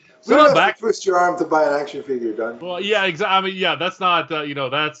 so you don't have to twist your arm to buy an action figure, Don. Well, yeah, exactly. I mean, yeah, that's not,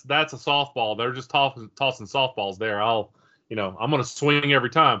 that's a softball. They're just tossing softballs there. I'm gonna swing every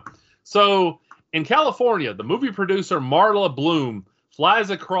time. So in California, the movie producer Marla Bloom flies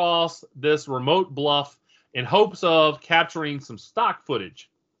across this remote bluff in hopes of capturing some stock footage.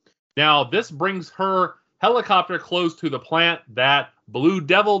 Now, this brings her helicopter close to the plant that Blue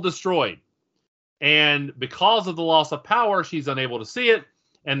Devil destroyed. And because of the loss of power, she's unable to see it.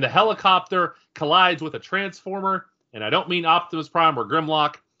 And the helicopter collides with a transformer. And I don't mean Optimus Prime or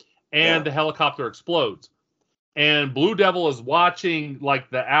Grimlock. And the helicopter explodes. And Blue Devil is watching like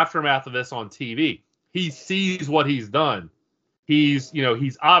the aftermath of this on TV. He sees what he's done. He's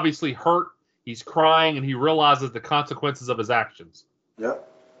obviously hurt. He's crying, and he realizes the consequences of his actions. Yep.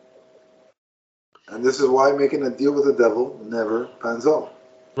 And this is why making a deal with the devil never pans out.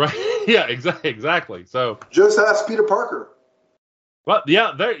 Right? Yeah, exactly. So just ask Peter Parker. Well,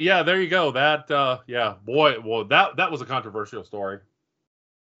 there you go. That, boy, well, that was a controversial story.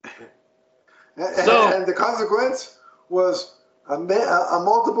 And the consequence was a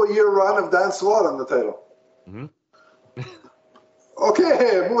multiple-year run of Dan Slott on the title. Mm-hmm.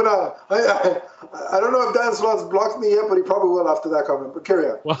 Okay, moving on. I don't know if Dan Slott's blocked me yet, but he probably will after that comment. But carry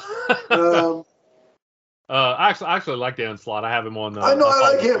on. I actually like Dan Slott. I have him on. I know I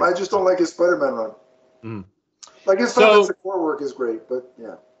like him. I just don't like his Spider-Man run. Mm. Like his Fantastic Four work is great, but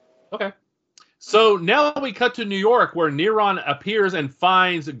yeah. Okay. So now we cut to New York, where Neron appears and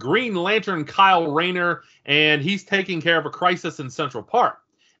finds Green Lantern Kyle Rayner, and he's taking care of a crisis in Central Park.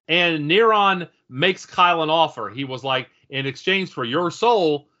 And Neron makes Kyle an offer. He was like, in exchange for your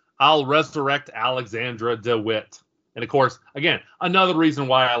soul, I'll resurrect Alexandra DeWitt. And of course, again, another reason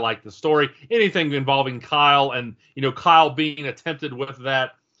why I like the story. Anything involving Kyle and, Kyle being attempted with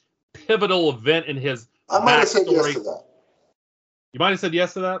that pivotal event in his I might have said yes to that. You might have said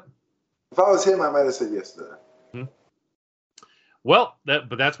yes to that? If I was him, I might have said yes to that. Mm-hmm. Well,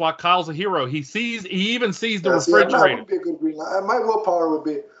 but that's why Kyle's a hero. He even sees the refrigerator. I wouldn't be a good Green Lantern. My willpower would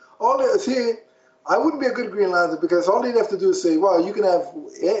be I wouldn't be a good Green Lantern because all you'd have to do is say, "Well, you can have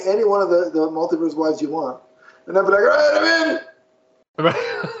any one of the multiverse wives you want," and I'd be like, "All right, I'm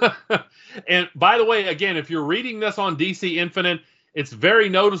in." And by the way, again, if you're reading this on DC Infinite, it's very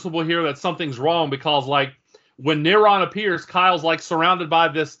noticeable here that something's wrong because, like, when Neron appears, Kyle's like surrounded by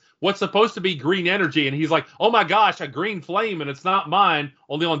this what's supposed to be green energy, and he's like, "Oh my gosh, a green flame, and it's not mine."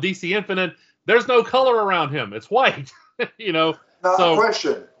 Only on DC Infinite, there's no color around him; it's white. Now, a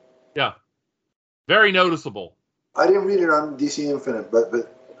question. Yeah, very noticeable. I didn't read it on DC Infinite,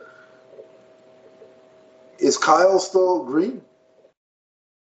 but is Kyle still green?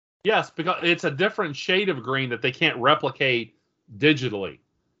 Yes, because it's a different shade of green that they can't replicate digitally.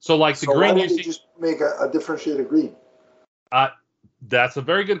 So, like the green you see, just make a different shade of green. That's a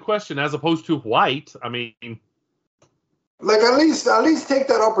very good question. As opposed to white, I mean, like at least take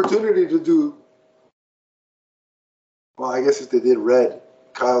that opportunity to do. Well, I guess if they did red,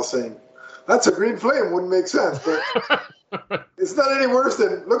 Kyle saying that's a green flame wouldn't make sense, but it's not any worse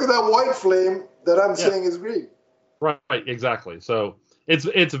than look at that white flame that I'm saying is green. Right, exactly. So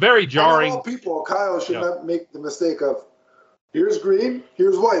it's very jarring. All people, Kyle should not make the mistake of here's green,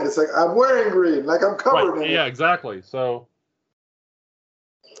 here's white. It's like I'm wearing green, like I'm covered in it. Yeah, exactly. So,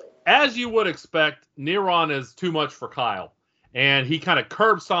 as you would expect, Neron is too much for Kyle, and he kind of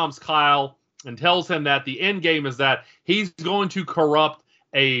curb stomps Kyle and tells him that the end game is that he's going to corrupt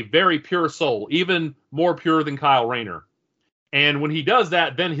a very pure soul, even more pure than Kyle Rayner. And when he does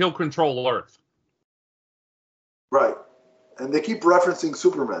that, then he'll control Earth. Right. And they keep referencing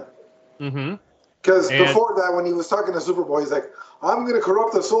Superman. Mm-hmm. Because before that, when he was talking to Superboy, he's like, I'm going to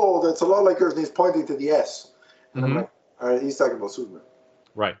corrupt a soul that's a lot like yours, and he's pointing to the S. And I'm like, all right, he's talking about Superman.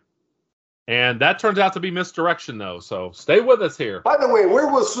 Right. And that turns out to be misdirection, though, so stay with us here. By the way,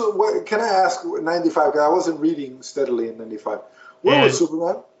 can I ask 95, because I wasn't reading steadily in 95. Where was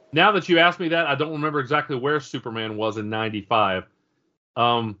Superman? Now that you asked me that, I don't remember exactly where Superman was in 95.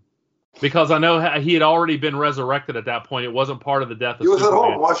 Because I know he had already been resurrected at that point. It wasn't part of the death of Superman. He was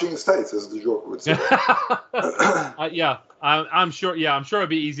at home watching his States, as the Joker would say. Yeah, I'm sure. Yeah, I'm sure it'd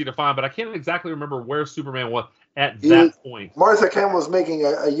be easy to find, but I can't exactly remember where Superman was at that point. Martha Kent was making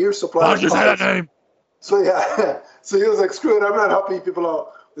a year's supply. I just had that name. So yeah, so he was like, "Screw it, I'm not helping people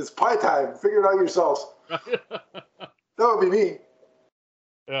out. It's pie time. Figure it out yourselves." That would be me.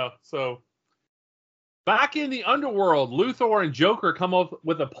 Yeah. So. Back in the underworld, Luthor and Joker come up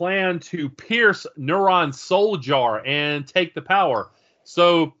with a plan to pierce Neuron's soul jar and take the power.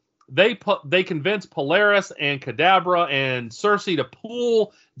 So they convince Polaris and Kadabra and Cersei to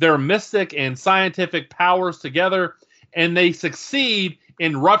pool their mystic and scientific powers together, and they succeed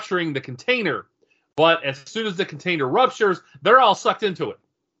in rupturing the container. But as soon as the container ruptures, they're all sucked into it.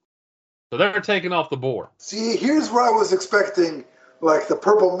 So they're taken off the board. See, here's where I was expecting like the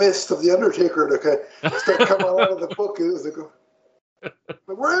purple mist of the Undertaker to start coming out of the book. It was like,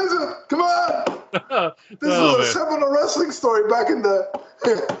 where is it? Come on! This is a seminal wrestling story back in the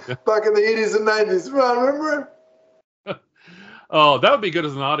 80s and 90s. Remember? Oh, that would be good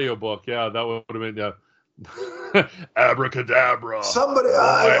as an audiobook. Yeah, that would have been abracadabra. Somebody,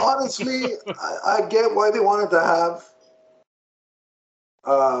 honestly, I get why they wanted to have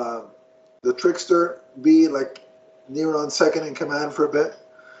the Trickster be like Neron second in command for a bit,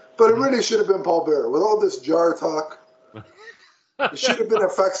 but it really should have been Paul Bearer. With all this jar talk, it should have been a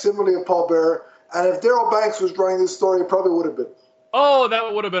facsimile of Paul Bearer. And if Daryl Banks was drawing this story, it probably would have been. Oh,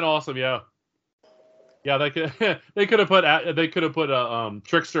 that would have been awesome. Yeah, yeah. They could have put a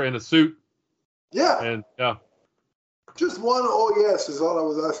Trickster in a suit. Yeah, and yeah, just one. Oh yes, is all I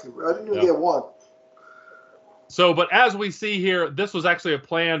was asking for. I didn't even get one. So, but as we see here, this was actually a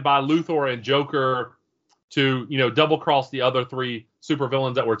plan by Luthor and Joker to, double cross the other three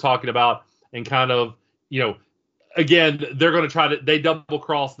supervillains that we're talking about, and kind of, again, they're going to they double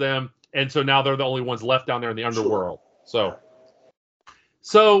cross them, and so now they're the only ones left down there in the underworld. So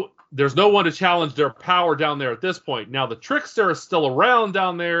there's no one to challenge their power down there at this point. Now the Trickster is still around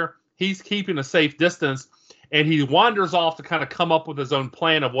down there. He's keeping a safe distance, and he wanders off to kind of come up with his own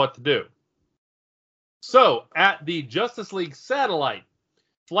plan of what to do. So at the Justice League satellite,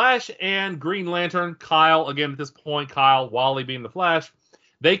 Flash and Green Lantern, Kyle, again at this point, Kyle, Wally being the Flash,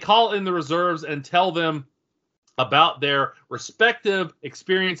 they call in the reserves and tell them about their respective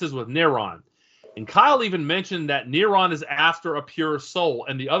experiences with Neron. And Kyle even mentioned that Neron is after a pure soul,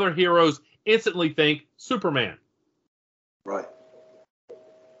 and the other heroes instantly think Superman. Right.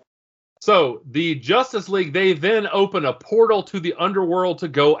 So the Justice League, they then open a portal to the underworld to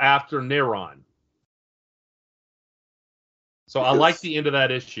go after Neron. So because I like the end of that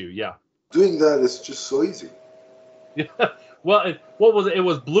issue, yeah. Doing that is just so easy. Yeah. Well, what was it? It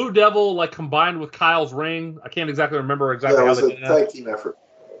was Blue Devil, like, combined with Kyle's ring. I can't exactly remember exactly how they did that. It was a tag team effort.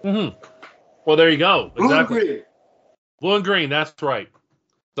 Mm-hmm. Well, there you go. Blue and green. Blue and green, that's right.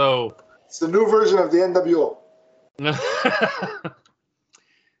 So it's the new version of the NWO.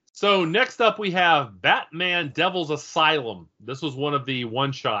 So next up we have Batman Devil's Asylum. This was one of the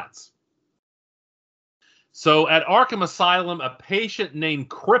one-shots. So at Arkham Asylum, a patient named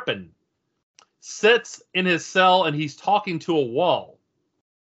Crippen sits in his cell and he's talking to a wall.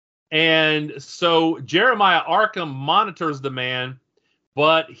 And so Jeremiah Arkham monitors the man,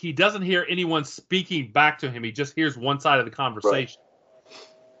 but he doesn't hear anyone speaking back to him. He just hears one side of the conversation. Right.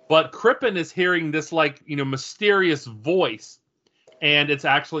 But Crippen is hearing this, mysterious voice, and it's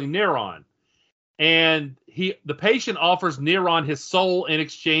actually Neron. And the patient offers Neron his soul in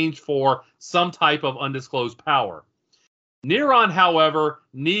exchange for some type of undisclosed power. Neron, however,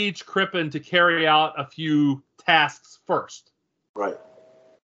 needs Crippen to carry out a few tasks first. Right.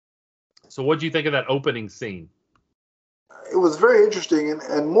 So what do you think of that opening scene? It was very interesting,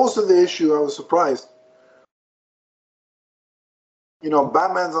 and most of the issue I was surprised.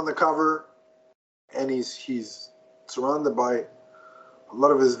 Batman's on the cover, and he's surrounded by a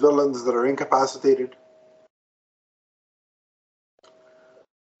lot of his villains that are incapacitated.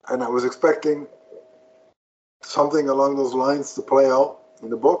 And I was expecting something along those lines to play out in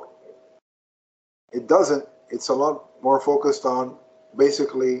the book. It doesn't. It's a lot more focused on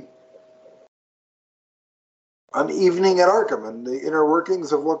basically an evening at Arkham and the inner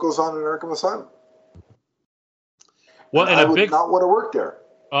workings of what goes on in Arkham Asylum. Well, and I would not want to work there.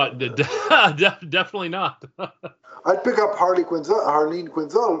 Definitely not. I'd pick up Harleen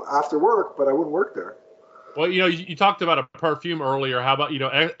Quinzel after work, but I wouldn't work there. Well, you talked about a perfume earlier. How about,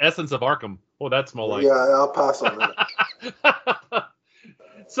 Essence of Arkham? Oh, that's more like. Yeah, I'll pass on that.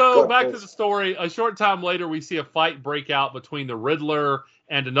 So back to the story. A short time later, we see a fight break out between the Riddler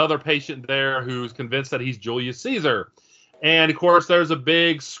and another patient there who's convinced that he's Julius Caesar. And of course, there's a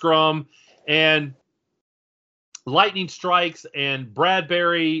big scrum, and lightning strikes, and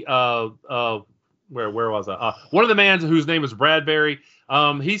Bradbury, where was I? One of the men whose name is Bradbury,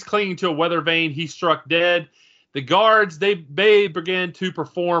 he's clinging to a weather vane. He's struck dead. The guards, they begin to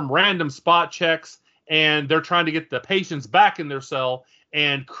perform random spot checks, and they're trying to get the patients back in their cell,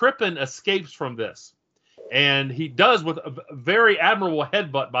 and Crippen escapes from this. And he does with a very admirable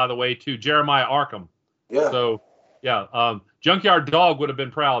headbutt, by the way, to Jeremiah Arkham. Yeah. So, yeah, Junkyard Dog would have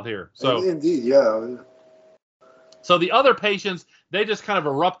been proud here. So indeed, yeah. So the other patients, they just kind of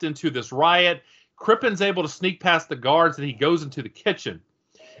erupt into this riot. Crippen's able to sneak past the guards, and he goes into the kitchen.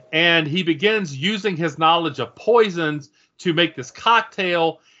 And he begins using his knowledge of poisons to make this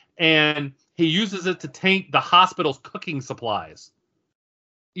cocktail, and he uses it to taint the hospital's cooking supplies.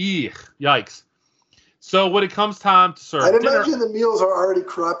 Yikes. So when it comes time to serve I'd dinner, imagine the meals are already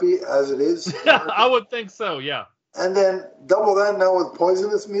crappy as it is. I would think so, yeah. And then double that now with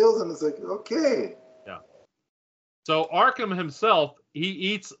poisonous meals, and it's like, okay. Yeah. So Arkham himself, he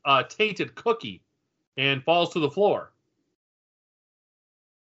eats a tainted cookie and falls to the floor.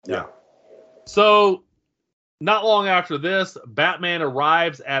 Yeah. So not long after this, Batman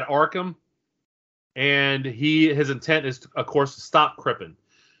arrives at Arkham, and his intent is, of course, to stop Crippen.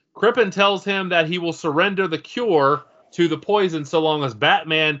 Crippen tells him that he will surrender the cure to the poison so long as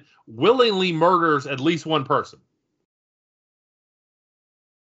Batman willingly murders at least one person.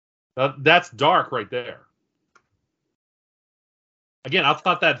 That's dark right there. Again, I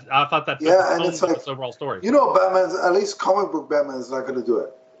thought that yeah, and it's like this overall story. You know, Batman's, at least comic book Batman's not going to do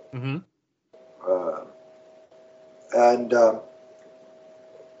it. Mm-hmm.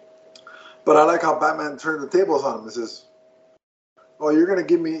 But I like how Batman turned the tables on him and says, "Oh, you're gonna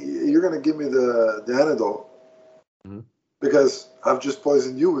give me the antidote because I've just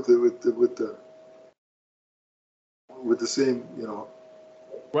poisoned you with the same, you know."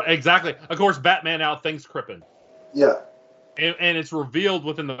 Right, exactly. Of course, Batman outthinks Crippen. Yeah. And it's revealed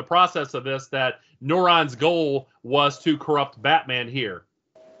within the process of this that Neuron's goal was to corrupt Batman here,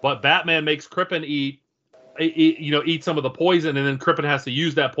 but Batman makes Crippen eat some of the poison, and then Crippen has to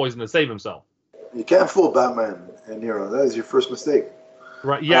use that poison to save himself. You can't fool Batman and Neuron. That is your first mistake.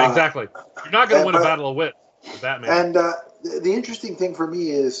 Right? Yeah, exactly. You're not going to win a battle of wits with Batman. And the interesting thing for me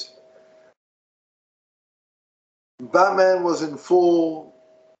is Batman was in full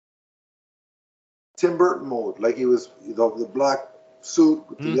Tim Burton mode, like he was the black suit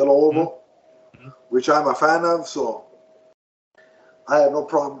with the yellow oval, which I'm a fan of, so I have no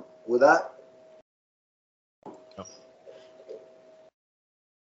problem with that.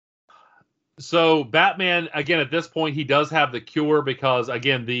 So Batman, again, at this point, he does have the cure because,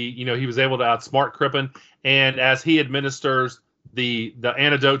 again, he was able to outsmart Crippen, and as he administers the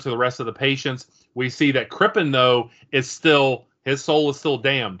antidote to the rest of the patients, we see that Crippen, though, his soul is still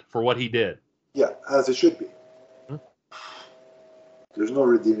damned for what he did. Yeah, as it should be. There's no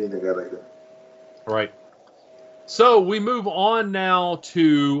redeeming a guy like that. Right. So we move on now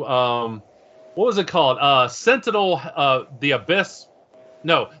to what was it called? Sentinel, the Abyss.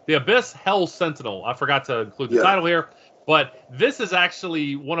 No, the Abyss Hell Sentinel. I forgot to include the title here, but this is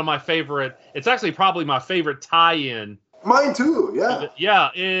actually one of my favorite. It's actually probably my favorite tie-in. Mine too. Yeah. Yeah.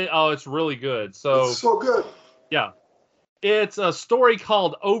 It's really good. It's so good. Yeah. It's a story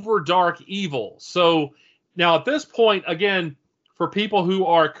called Overdark Evil. So now at this point, again, for people who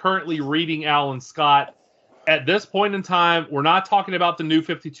are currently reading Alan Scott, at this point in time, we're not talking about the New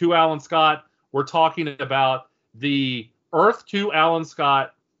 52 Alan Scott. We're talking about the Earth 2 Alan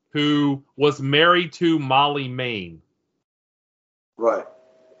Scott, who was married to Molly Mayne. Right.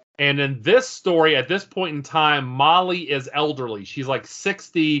 And in this story, at this point in time, Molly is elderly. She's like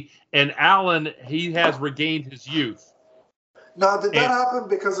 60, and Alan, he has regained his youth. Now, did that happen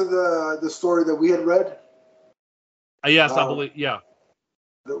because of the story that we had read? Yes, I believe, yeah.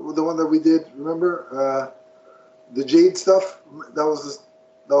 The one that we did, remember? The Jade stuff? That was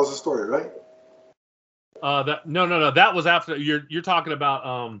the story, right? No. That was after. You're talking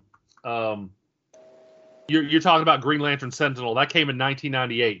about you're talking about Green Lantern Sentinel. That came in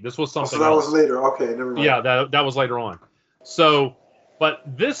 1998. This was something. So that else. was later. Okay, never mind. Yeah, that was later on. So, but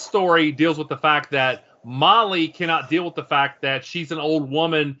this story deals with the fact that Molly cannot deal with the fact that she's an old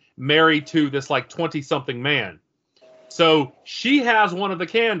woman married to this like 20-something man. So she has one of the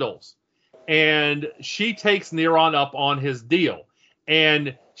candles, and she takes Neuron up on his deal,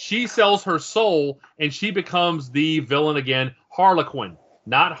 and she sells her soul, and she becomes the villain again, Harlequin.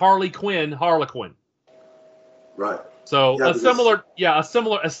 Not Harley Quinn, Harlequin. Right. So a similar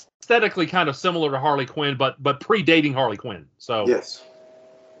aesthetically kind of similar to Harley Quinn, but predating Harley Quinn. So yes.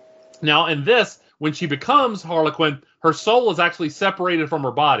 Now in this, when she becomes Harlequin, her soul is actually separated from her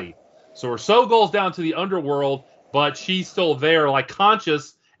body. So her soul goes down to the underworld, but she's still there, like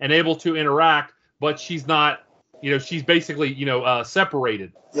conscious and able to interact, but she's not, she's basically,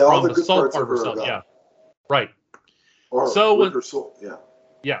 separated from the soul part of herself. Yeah. Right. Or so with her soul. Yeah.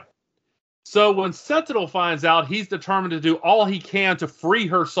 Yeah. So when Sentinel finds out, he's determined to do all he can to free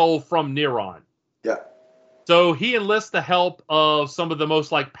her soul from Neron. Yeah. So he enlists the help of some of the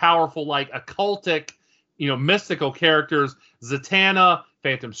most powerful, occultic, mystical characters, Zatanna,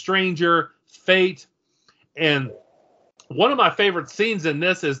 Phantom Stranger, Fate. And one of my favorite scenes in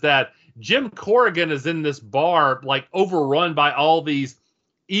this is that Jim Corrigan is in this bar, overrun by all these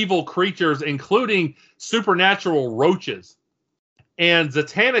evil creatures, including supernatural roaches. And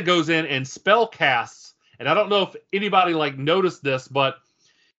Zatanna goes in and spell casts. And I don't know if anybody noticed this, but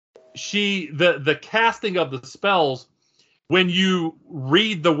the casting of the spells, when you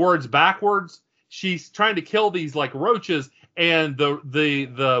read the words backwards, she's trying to kill these roaches, and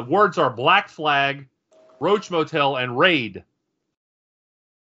the words are Black Flag, Roach Motel, and Raid.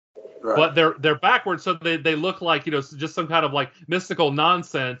 Right. But they're backwards, so they look like just some kind of mystical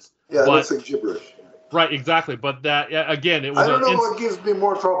nonsense. Yeah, it looks like gibberish. Right, exactly. But that again, it was. I don't know what gives me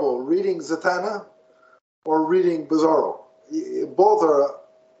more trouble: reading Zatanna or reading Bizarro. Both are.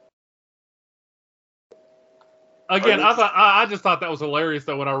 Again, I just thought that was hilarious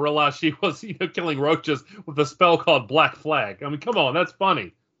though when I realized she was killing roaches with a spell called Black Flag. I mean, come on, that's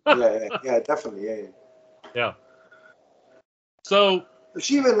funny. yeah, definitely, yeah. So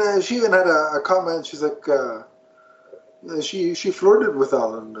she even had a comment. She's like, she flirted with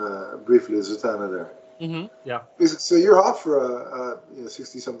Alan briefly, Zatanna there. Mm-hmm. Yeah. So you're hot for a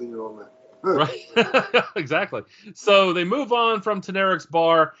 60-something-year-old man. Right. Exactly. So they move on from Teneric's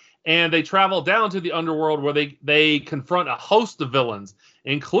bar and they travel down to the underworld where they confront a host of villains,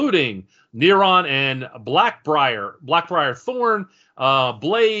 including Neron and Blackbriar Thorn,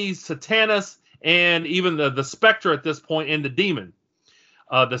 Blaze, Satanus, and even the Spectre at this point, and the Demon.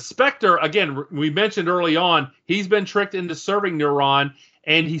 The Spectre, again, we mentioned early on, he's been tricked into serving Neron,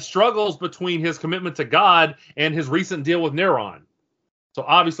 and he struggles between his commitment to God and his recent deal with Neron. So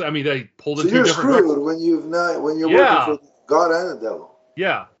obviously, I mean, they pulled in two different. So you're screwed when you're working for God and the devil.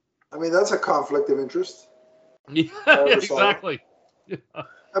 Yeah. I mean, that's a conflict of interest. Yeah, exactly. Yeah.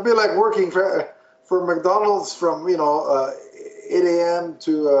 I'd be like working for McDonald's from 8 a.m.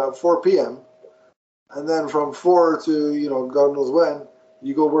 to 4 p.m. and then from 4 to God knows when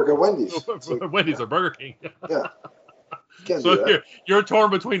you go work at Wendy's. Wendy's or Burger King. Yeah. Can't so do that. You're torn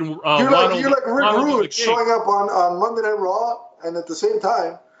between. You're like Rick Rude showing up on Monday Night Raw and at the same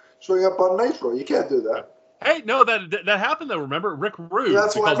time showing up on Nitro. You can't do that. Hey, no, that happened though. Remember Rick Rude?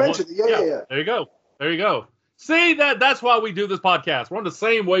 That's why I mentioned it. Yeah. There you go. See, that's why we do this podcast. We're on the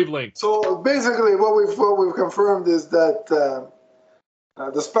same wavelength. So basically, what we've confirmed is that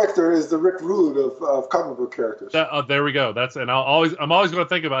the Spectre is the Rick Rude of comic book characters. There we go. I'm always going to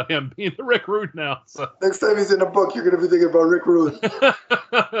think about him being the Rick Rude now. So. Next time he's in a book, you're going to be thinking about Rick Rude.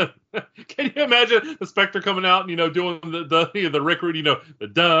 Can you imagine the Spectre coming out and doing the Rick Rude, the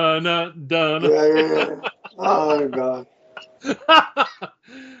dun. Yeah. Oh God.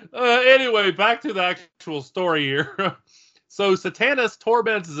 Anyway, back to the actual story here. So Satanus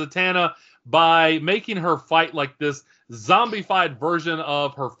torments Zatanna by making her fight like this zombified version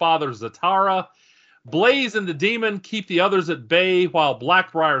of her father Zatara. Blaze and the Demon keep the others at bay while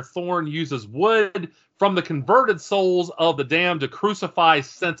Blackbriar Thorn uses wood from the converted souls of the damned to crucify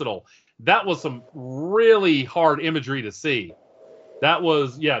Sentinel. That was some really hard imagery to see. That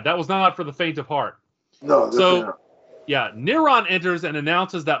was not for the faint of heart. No, so yeah, Neron enters and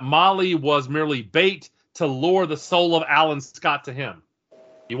announces that Molly was merely bait to lure the soul of Alan Scott to him.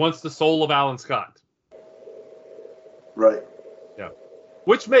 He wants the soul of Alan Scott. Right. Yeah.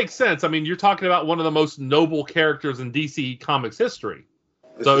 Which makes sense. I mean, you're talking about one of the most noble characters in DC Comics history.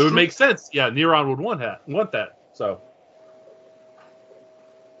 So it would make sense. Yeah, Neron would want that. So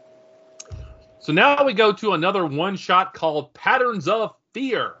now we go to another one-shot called Patterns of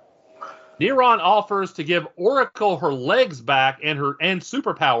Fear. Neron offers to give Oracle her legs back and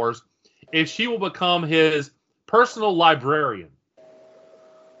superpowers if she will become his personal librarian.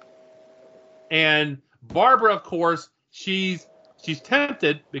 And Barbara, of course, she's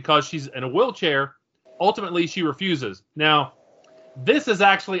tempted because she's in a wheelchair. Ultimately, she refuses. Now, this is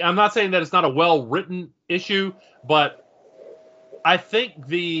actually, I'm not saying that it's not a well-written issue, but I think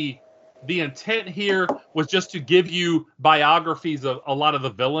the intent here was just to give you biographies of a lot of the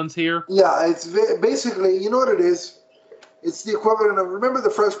villains here. Yeah, it's basically, you know what it is? It's the equivalent of, remember the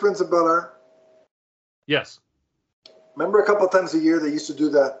Fresh Prince of Bel-Air? Yes. Remember a couple of times a year they used to do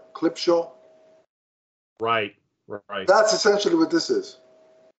that clip show? Right. That's essentially what this is.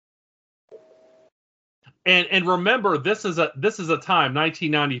 And remember, this is a time,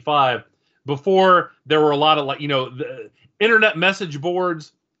 1995, before there were a lot of the internet message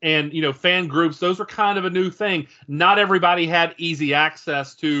boards and fan groups. Those were kind of a new thing. Not everybody had easy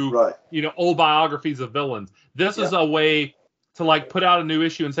access to old biographies of villains. This is a way to put out a new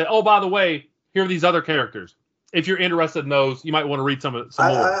issue and say, oh, by the way, here are these other characters. If you're interested in those, you might want to read some more.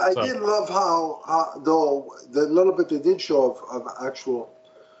 I did love how though the little bit they did show of actual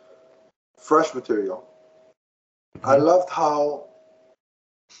fresh material. Mm-hmm. I loved how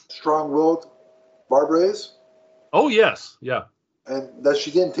strong-willed Barbara is. Oh, yes. Yeah. And that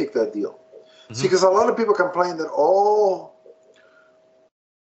she didn't take that deal. Mm-hmm. See, because a lot of people complain that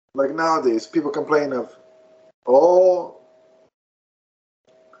nowadays, people complain of,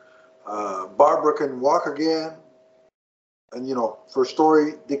 Barbara can walk again. And, for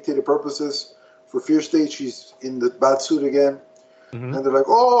story dictated purposes, for Fear State, she's in the bat suit again. Mm-hmm. And they're like,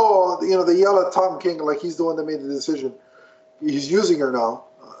 they yell at Tom King like he's the one that made the decision. He's using her now.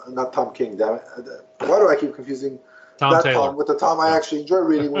 Not Tom King, damn it. Why do I keep confusing Tom Taylor Tom with the Tom I actually enjoy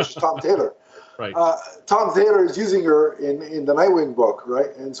reading, which is Tom Taylor? Right. Tom Taylor is using her in the Nightwing book,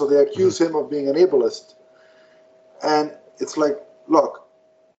 right? And so they accuse him of being an ableist. And it's like, look,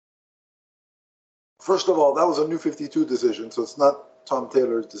 first of all, that was a New 52 decision, so it's not Tom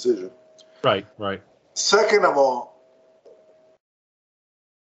Taylor's decision. Right. Second of all,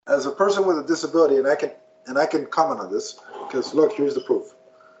 as a person with a disability, and I can comment on this, because look, here's the proof.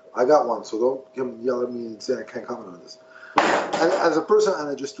 I got one, so don't come yell at me and say I can't comment on this. As a person, and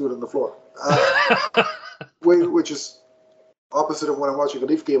I just threw it on the floor, which is opposite of when I'm watching a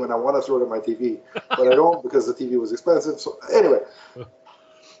Leaf game and I want to throw it on my TV, but I don't because the TV was expensive. So anyway,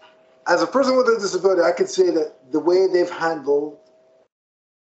 as a person with a disability, I could say that the way they've handled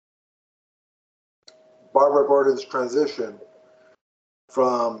Barbara Gordon's transition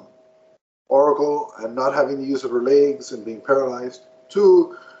from Oracle and not having the use of her legs and being paralyzed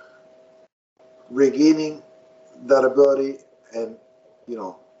to regaining that ability and,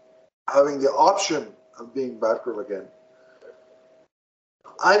 having the option of being Batgirl again.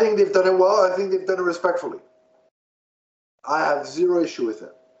 I think they've done it well. I think they've done it respectfully. I have zero issue with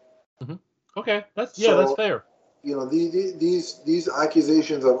it. Mm-hmm. Okay, that's fair. These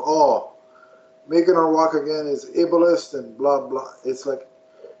accusations of making her walk again is ableist and blah blah. It's like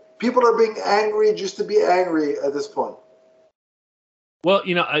people are being angry just to be angry at this point. Well,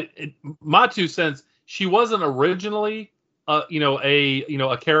 my 2 cents. She wasn't originally,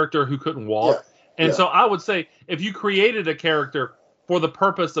 a character who couldn't walk, and so I would say if you created a character for the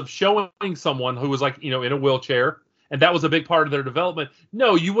purpose of showing someone who was in a wheelchair, and that was a big part of their development,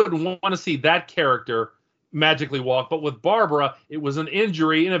 no, you wouldn't want to see that character magically walk. But with Barbara, it was an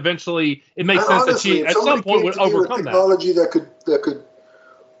injury, and eventually it makes sense that she at some point would overcome technology that could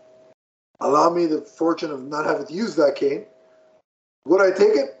allow me the fortune of not having to use that cane. Would I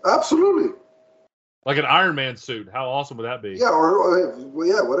take it? Absolutely. Like an Iron Man suit. How awesome would that be? Yeah, you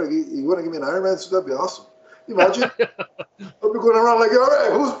want to give me an Iron Man suit? That'd be awesome. Imagine. I'd be going around like, all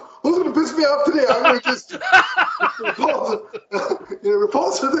right, who's going to piss me off today? I'm going to just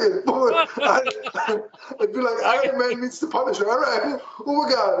repulse her thing. I'd be like, Iron Man meets the Punisher. All right, oh my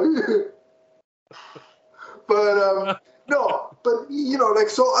God. But no, but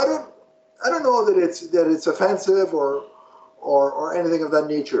so I don't know that it's offensive or anything of that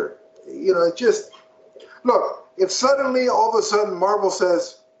nature. It just look, if suddenly all of a sudden Marvel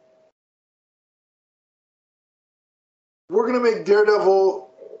says we're going to make Daredevil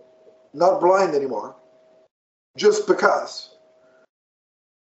not blind anymore, just because,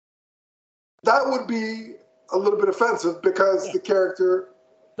 that would be a little bit offensive because the character.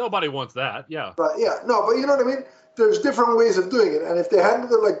 Nobody wants that, yeah. But you know what I mean? There's different ways of doing it, and if they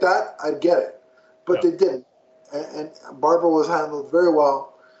handled it like that, I'd get it. But they didn't, and Barbara was handled very well.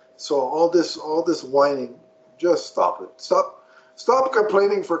 So all this whining, just stop it. Stop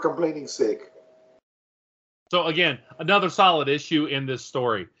complaining for complaining's sake. So again, another solid issue in this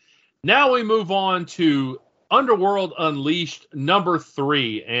story. Now we move on to Underworld Unleashed number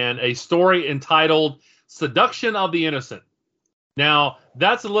 3 and a story entitled Seduction of the Innocent. Now,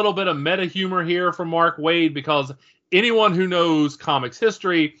 that's a little bit of meta humor here from Mark Waid, because anyone who knows comics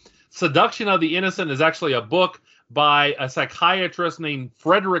history, Seduction of the Innocent is actually a book by a psychiatrist named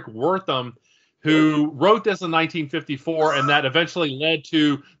Frederick Wertham, who wrote this in 1954, and that eventually led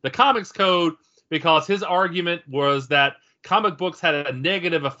to the Comics Code, because his argument was that comic books had a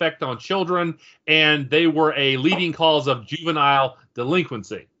negative effect on children, and they were a leading cause of juvenile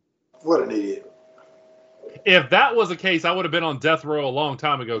delinquency. What an idiot. If that was the case, I would have been on death row a long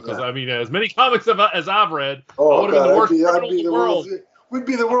time ago. Because I mean, as many comics as I've read, I would have been the worst criminal in the world. We'd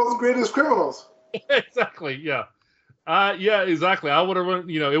be the world's greatest criminals. Exactly. Yeah. Yeah. Exactly. I would have.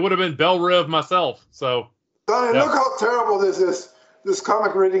 It would have been Bell Rev myself. So. Donnie, look how terrible this is. This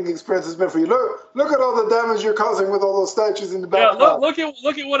comic reading experience has been for you. Look at all the damage you're causing with all those statues in the back. Yeah, look at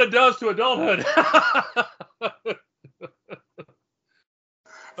what it does to adulthood.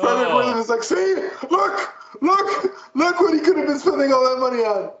 Frederick Williams is like, see, look what he could have been spending all that money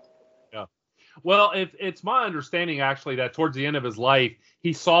on. Yeah. Well, it's my understanding actually that towards the end of his life,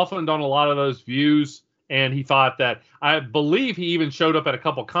 he softened on a lot of those views, and he thought that, I believe he even showed up at a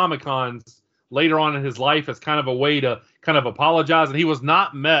couple Comic-Cons later on in his life as kind of a way to kind of apologize, and he was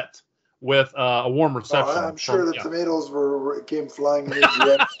not met with a warm reception. I'm sure the tomatoes came flying in his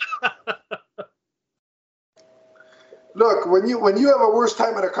direction. Look, when you have a worse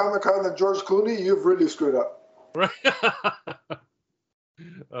time at a Comic-Con than George Clooney, you've really screwed up. Right.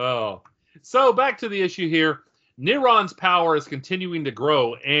 Oh. So back to the issue here. Neron's power is continuing to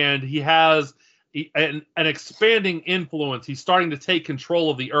grow, and he has an expanding influence. He's starting to take control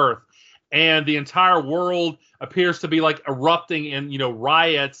of the Earth. And the entire world appears to be like erupting in,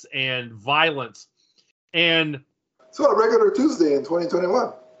 riots and violence. And so a regular Tuesday in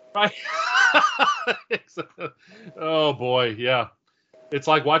 2021. Right. Oh boy, yeah. It's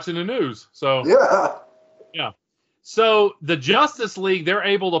like watching the news. So yeah. So the Justice League, they're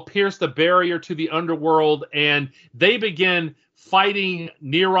able to pierce the barrier to the underworld, and they begin fighting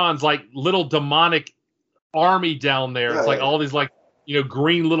Neron's like little demonic army down there. It's like all these like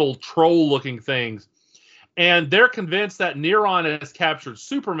green little troll-looking things. And they're convinced that Neron has captured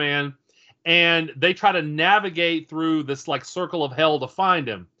Superman, and they try to navigate through this like circle of hell to find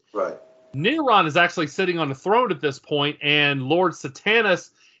him. Right. Neron is actually sitting on the throne at this point, and Lord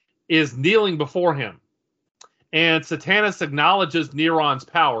Satanus is kneeling before him. And Satanus acknowledges Neron's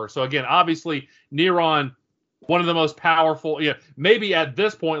power. So again, obviously, Neron, one of the most powerful, maybe at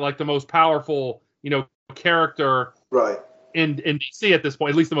this point, like the most powerful, character. Right. In DC at this point,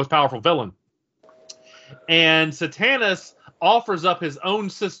 at least the most powerful villain. And Satanus offers up his own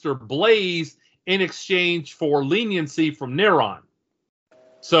sister Blaze in exchange for leniency from Neron.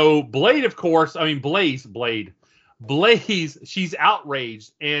 So Blade, of course, Blaze, she's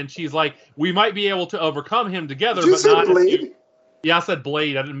outraged, and she's like, we might be able to overcome him together, but not Blade? Yeah, I said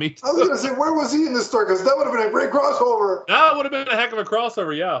Blade. I didn't mean to. I was going to say, where was he in this story? Because that would have been a great crossover. That would have been a heck of a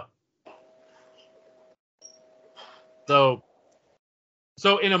crossover, yeah.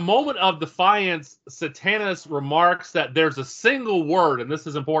 So in a moment of defiance, Satanus remarks that there's a single word, and this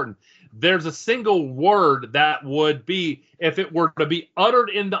is important, there's a single word that would be, if it were to be uttered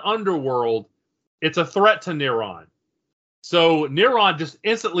in the underworld, it's a threat to Neron. So Neron just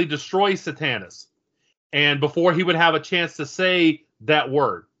instantly destroys Satanus, and before he would have a chance to say that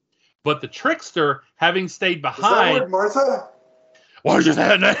word. But the trickster, having stayed behind... Is that word Martha? Why did you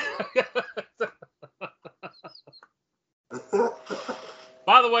say that name?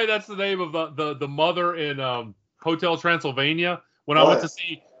 By the way, that's the name of the mother in Hotel Transylvania. When I went to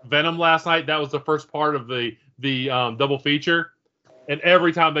see Venom last night, that was the first part of the double feature. And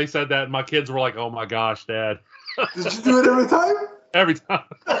every time they said that, my kids were like, "Oh my gosh, Dad!" Did you do it every time? Every time.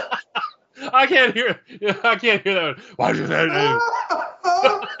 I can't hear that. Why did you say that name?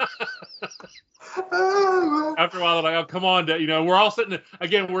 After a while, they're like, "Oh, come on, Dad." We're all sitting.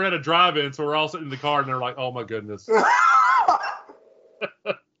 Again, we're at a drive-in, so we're all sitting in the car, and they're like, "Oh my goodness."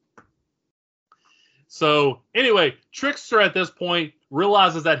 So anyway, Trickster at this point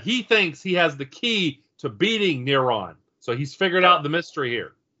realizes that he thinks he has the key to beating Neron. So he's figured out the mystery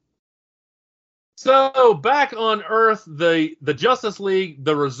here. So back on Earth, the Justice League,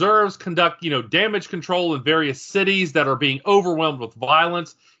 the reserves conduct, damage control in various cities that are being overwhelmed with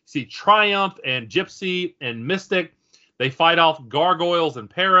violence. You see Triumph and Gypsy and Mystic. They fight off gargoyles in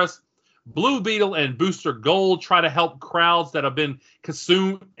Paris. Blue Beetle and Booster Gold try to help crowds that have been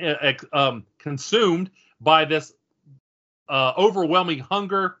consumed by this overwhelming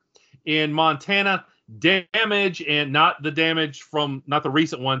hunger in Montana. Damage, and not the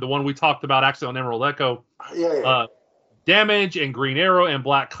recent one, the one we talked about actually on Emerald Echo. Damage and Green Arrow and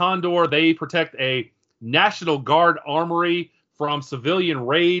Black Condor, they protect a National Guard armory from civilian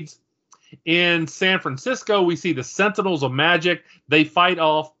raids. In San Francisco, we see the Sentinels of Magic. They fight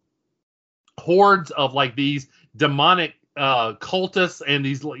off hordes of like these demonic cultists and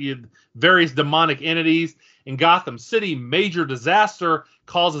these various demonic entities. In Gotham City, major disaster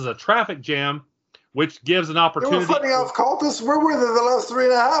causes a traffic jam, which gives an opportunity. They were fighting off cultists. Where were they the last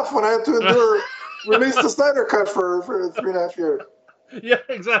 3.5 when I had to release the Snyder Cut for 3.5 years? Yeah,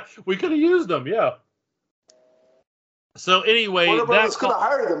 exactly. We could have used them, yeah. So anyway, Warner Brothers could have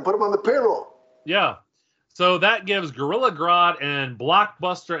hired them, put them on the payroll. Yeah. So that gives Gorilla Grodd and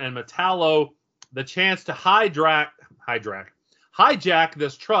Blockbuster and Metallo the chance to hijack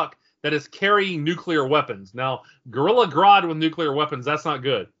this truck that is carrying nuclear weapons. Now, Gorilla Grodd with nuclear weapons, that's not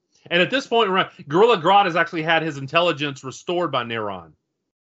good. And at this point, Gorilla Grodd has actually had his intelligence restored by Neron.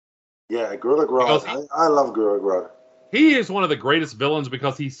 Yeah, Gorilla Grodd. I love Gorilla Grodd. He is one of the greatest villains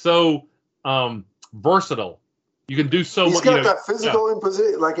because he's so versatile. You can do so much. He's got that physical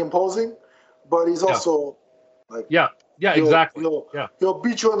imposing, but he's also like exactly. He'll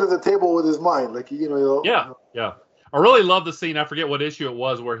beat you under the table with his mind, like Yeah. I really love the scene. I forget what issue it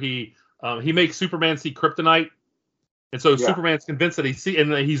was where he makes Superman see kryptonite, and so Superman's convinced that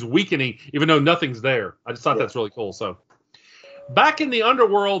he's weakening even though nothing's there. I just thought that's really cool. So back in the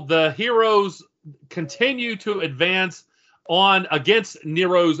underworld, the heroes continue to advance on against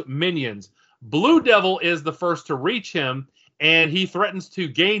Nero's minions. Blue Devil is the first to reach him, and he threatens to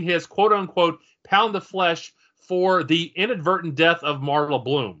gain his quote-unquote pound of flesh for the inadvertent death of Marla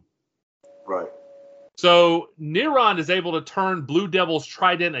Bloom. Right. So Neron is able to turn Blue Devil's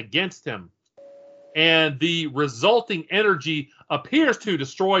trident against him, and the resulting energy appears to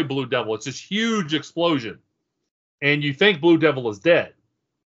destroy Blue Devil. It's this huge explosion, and you think Blue Devil is dead.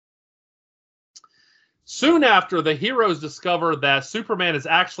 Soon after, the heroes discover that Superman is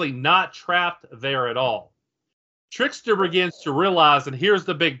actually not trapped there at all. Trickster begins to realize, and here's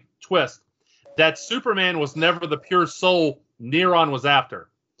the big twist, that Superman was never the pure soul Neron was after.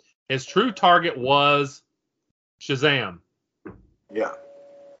 His true target was Shazam. Yeah.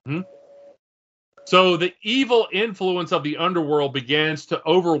 So the evil influence of the underworld begins to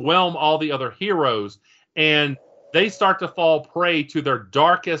overwhelm all the other heroes, and they start to fall prey to their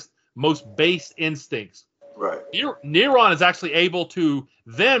darkest, most base instincts. Right. Neron is actually able to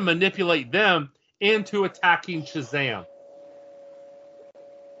then manipulate them into attacking Shazam.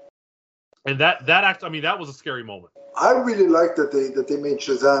 And that was a scary moment. I really like that they made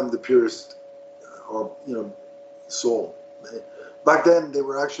Shazam the purest, soul. Back then, they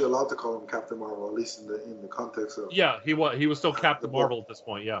were actually allowed to call him Captain Marvel, at least in the context of. Yeah, he was still Captain Marvel at this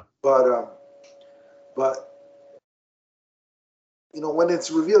point. Yeah. But when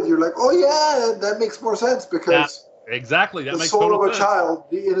it's revealed, you're like, oh yeah, that makes more sense because exactly that the makes soul of a sense. child,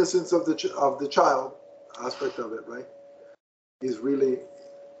 the innocence of the child aspect of it, right, is really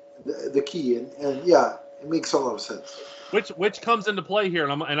the key, and it makes a lot of sense. Which comes into play here,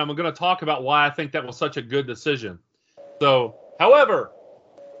 and I'm going to talk about why I think that was such a good decision. So, however,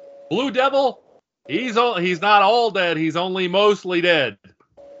 Blue Devil, he's not all dead. He's only mostly dead.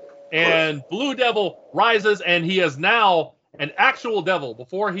 And Blue Devil rises, and he is now an actual devil.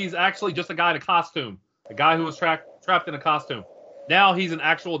 Before, he's actually just a guy in a costume, a guy who was trapped in a costume. Now he's an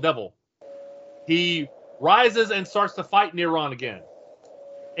actual devil. He rises and starts to fight Neron again.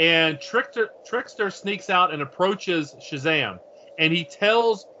 And Trickster sneaks out and approaches Shazam, and he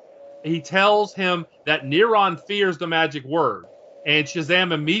tells him that Neron fears the magic word, and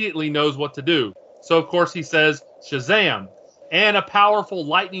Shazam immediately knows what to do. So of course he says Shazam, and a powerful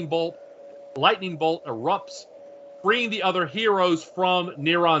lightning bolt erupts, freeing the other heroes from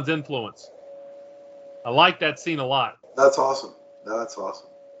Neron's influence. I like that scene a lot. That's awesome.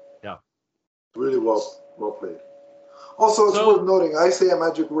 Yeah. Really well played. Also, it's worth noting, I say a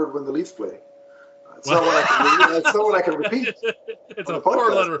magic word when the Leafs play. It's not what I can repeat. It's a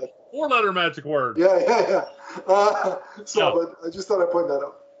four-letter magic word. Yeah. But I just thought I'd point that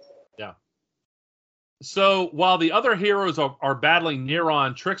out. Yeah. So while the other heroes are battling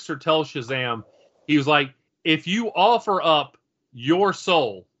Neron, Trickster tells Shazam, he was like, if you offer up your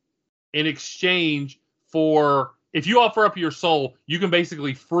soul in exchange for, if you offer up your soul, you can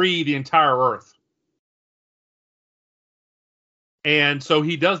basically free the entire Earth. And so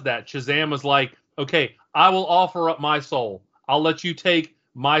he does that. Shazam is like, okay, I will offer up my soul. I'll let you take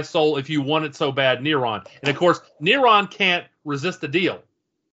my soul if you want it so bad, Neron. And of course, Neron can't resist the deal.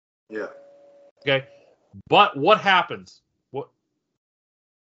 Yeah. Okay. But what happens?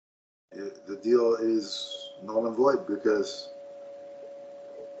 The deal is null and void because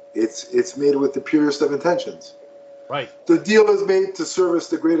it's made with the purest of intentions. Right. The deal is made to service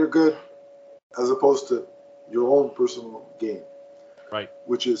the greater good as opposed to your own personal gain. Right.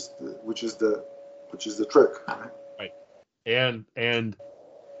 Which is the trick. Right. And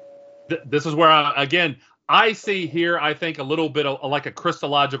this is where I see here, I think a little bit of like a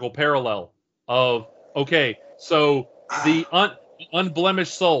Christological parallel of, okay, so the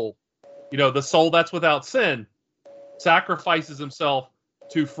unblemished soul, the soul that's without sin, sacrifices himself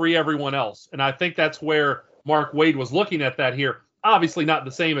to free everyone else. And I think that's where Mark Waid was looking at that here. Obviously not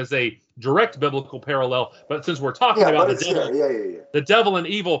the same as a direct biblical parallel, but since we're talking about the devil and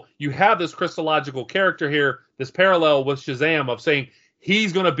evil, you have this Christological character here, this parallel with Shazam of saying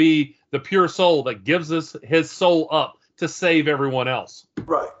he's going to be the pure soul that gives us his soul up to save everyone else.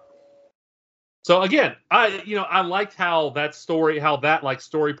 Right. So again, I liked how that story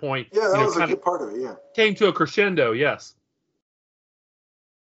point. Yeah, that was a good part of it. Yeah. Came to a crescendo. Yes.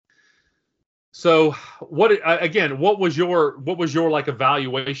 So what was your like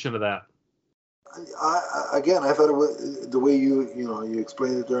evaluation of that? I thought it was the way you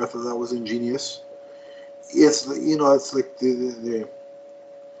explained it there. I thought that was ingenious. It's like the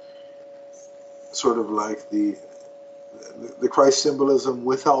sort of like the Christ symbolism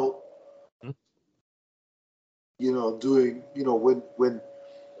without doing when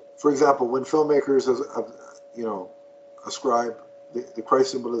for example when filmmakers ascribe the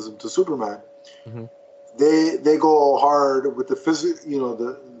Christ symbolism to Superman. Mm-hmm. They go hard with the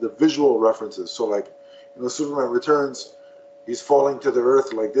visual references. So like, Superman Returns, he's falling to the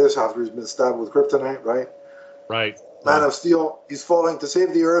earth like this after he's been stabbed with kryptonite, right? Right. Man of Steel, he's falling to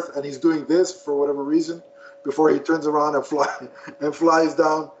save the earth, and he's doing this for whatever reason before he turns around and flies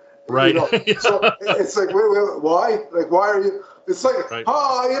down. Right. So it's like, wait, why? Like, why are you? It's like, right.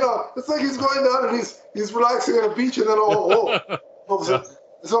 It's like he's going down and he's relaxing on a beach, and then all of a sudden.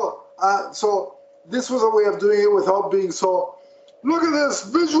 So this was a way of doing it without being so. Look at this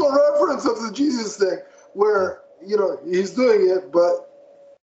visual reference of the Jesus thing, where he's doing it, but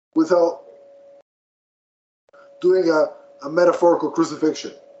without doing a metaphorical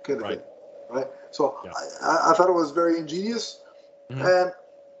crucifixion kind of thing, right? So I thought it was very ingenious, and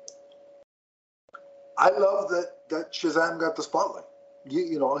I love that Shazam got the spotlight.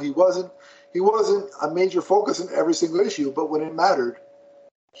 He wasn't a major focus in every single issue, but when it mattered,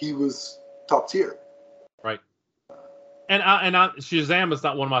 he was top tier. Right. And Shazam is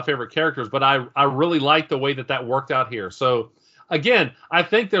not one of my favorite characters, but I really like the way that worked out here. So again, I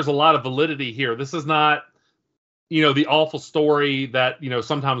think there's a lot of validity here. This is not, the awful story that,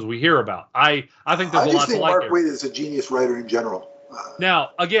 sometimes we hear about. I think there's a lot to like. Mark Waid is a genius writer in general.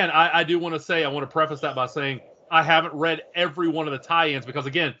 Now, again, I do want to say, I want to preface that by saying I haven't read every one of the tie-ins because,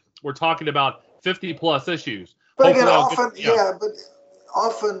 again, we're talking about 50 plus issues. But again,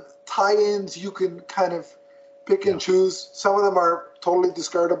 often tie-ins you can kind of pick and choose. Some of them are totally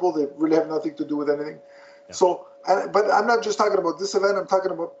discardable. They really have nothing to do with anything. Yeah. So, but I'm not just talking about this event. I'm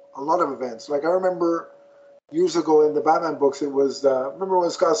talking about a lot of events. Like I remember years ago in the Batman books, it was remember when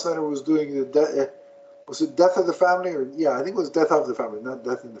Scott Snyder was doing was it Death of the Family? I think it was Death of the Family, not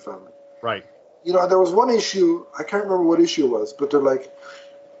Death in the Family. Right. There was one issue, I can't remember what issue it was, but they're like,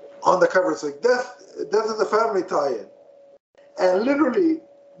 on the cover, it's like Death of the Family tie-in. And literally,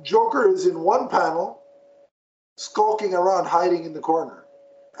 Joker is in one panel, skulking around, hiding in the corner.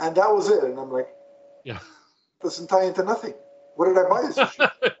 And that was it. And I'm like, doesn't tie into nothing. What did I buy this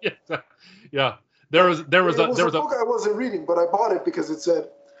issue? Yeah. There was a book I wasn't reading, but I bought it because it said,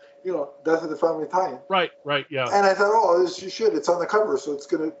 Death of the Family tie-in. Right, yeah. And I thought, it's on the cover, so it's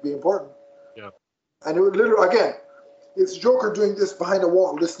going to be important. Yeah. And it would literally, again, it's Joker doing this behind a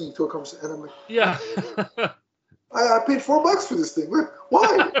wall, listening to a conversation. And I'm like, yeah. I paid $4 for this thing.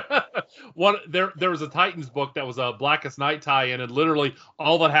 Why? There was a Titans book that was a Blackest Night tie-in, and literally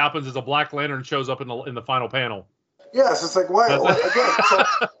all that happens is a Black Lantern shows up in the final panel. Yes, it's like, why? Again, so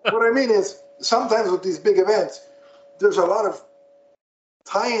what I mean is, sometimes with these big events, there's a lot of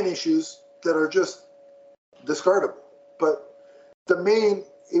tie-in issues that are just discardable. But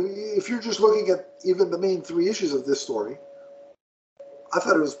if you're just looking at even the main 3 issues of this story, I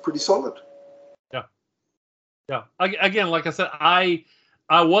thought it was pretty solid. Yeah. Again, like I said, I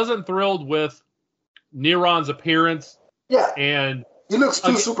wasn't thrilled with Neron's appearance. Yeah. And he looks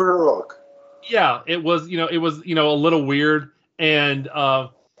too superheroic. Yeah, it was a little weird. And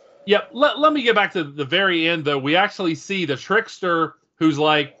let me get back to the very end though. We actually see the trickster who's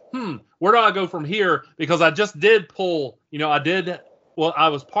like, where do I go from here? Because I just did pull, I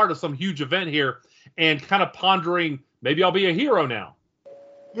was part of some huge event here and kind of pondering, maybe I'll be a hero now.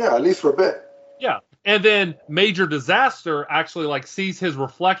 Yeah, at least for a bit. Yeah. And then Major Disaster actually sees his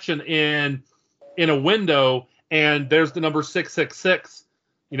reflection in a window, and there's the number 666,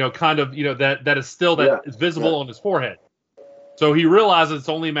 that is still is visible on his forehead. So he realizes it's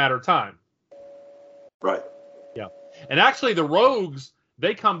only a matter of time. Right. Yeah. And actually the Rogues,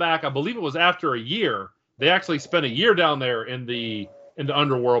 they come back, I believe it was after a year. They actually spent a year down there in the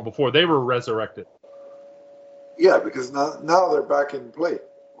underworld before they were resurrected. Yeah, because now they're back in play,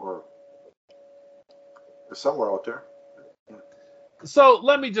 or they're somewhere out there. Yeah. So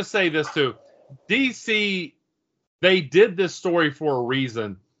let me just say this too. DC, they did this story for a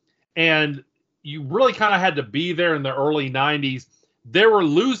reason. And you really kind of had to be there in the early 90s. They were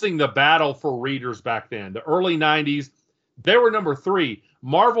losing the battle for readers back then. The early 90s, they were number 3.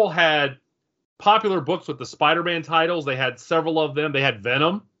 Marvel had popular books with the Spider-Man titles. They had several of them. They had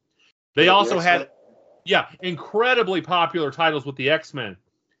Venom. They also had, incredibly popular titles with the X-Men.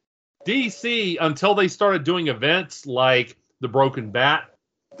 DC, until they started doing events like The Broken Bat,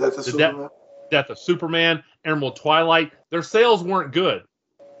 Death of Superman, Emerald Twilight, their sales weren't good.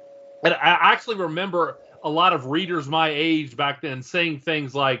 And I actually remember a lot of readers my age back then saying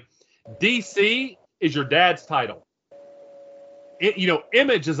things like, DC is your dad's title.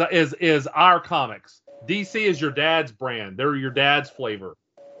 Image is our comics. DC is your dad's brand. They're your dad's flavor.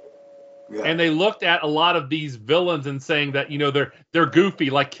 Yeah. And they looked at a lot of these villains and saying that, they're goofy,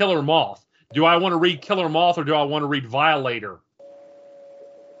 like Killer Moth. Do I want to read Killer Moth or do I want to read Violator?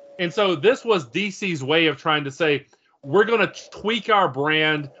 And so this was DC's way of trying to say, we're going to tweak our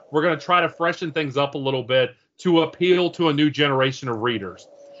brand. We're going to try to freshen things up a little bit to appeal to a new generation of readers.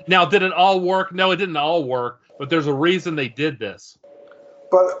 Now, did it all work? No, it didn't all work, but there's a reason they did this.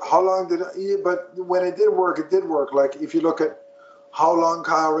 But how long did it? But when it did work, it did work. Like if you look at how long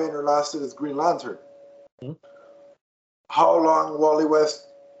Kyle Rayner lasted as Green Lantern, how long Wally West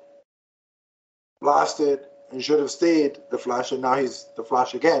lasted and should have stayed the Flash, and now he's the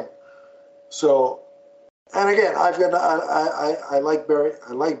Flash again. So. And again, I like Barry.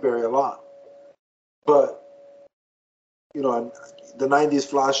 I like Barry a lot, but the '90s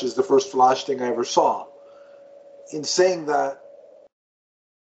Flash is the first Flash thing I ever saw. In saying that,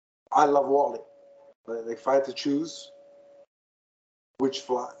 I love Wally. But if I had to choose which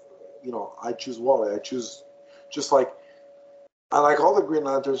Flash, I choose Wally. I choose just like I like all the Green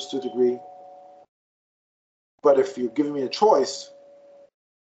Lanterns to a degree, but if you're giving me a choice,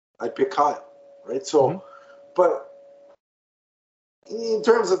 I'd pick Kyle. Right, so. But in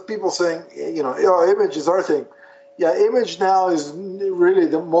terms of people saying, Image is our thing. Yeah, Image now is really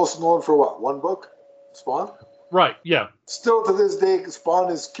the most known for what? One book? Spawn? Right, yeah. Still to this day,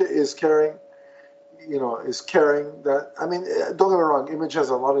 Spawn is carrying that. I mean, don't get me wrong, Image has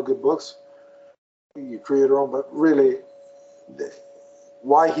a lot of good books. You create your own, but really,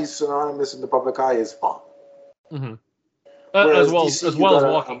 why he's synonymous in the public eye is Spawn. Mm-hmm. As well as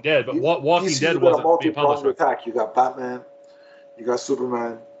Walking Dead, but Walking Dead wasn't being published. Attack. You got Batman, you got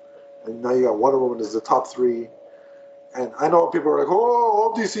Superman, and now you got Wonder Woman as the top 3. And I know people are like, "Oh,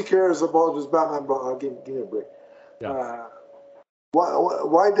 all DC cares about is Batman," but give me a break. Yeah.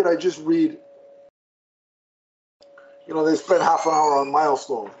 Why did I just read? They spent half an hour on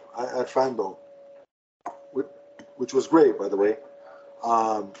Milestone at Fanbo, which was great, by the way.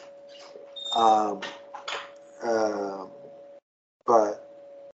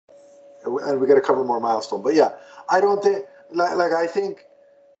 And we got to cover more Milestone. But yeah, I don't think, I think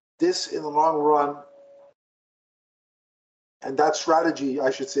this in the long run, and that strategy,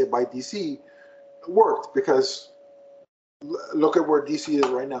 I should say, by DC worked because look at where DC is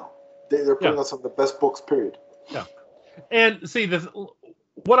right now. They're putting out some of the best books, period. Yeah. And see,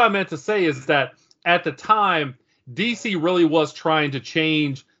 what I meant to say is that at the time, DC really was trying to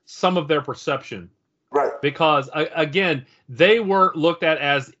change some of their perception. Right. Because, again, they weren't looked at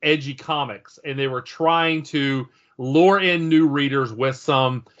as edgy comics, and they were trying to lure in new readers with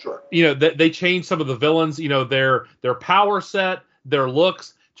some, they changed some of the villains, their power set, their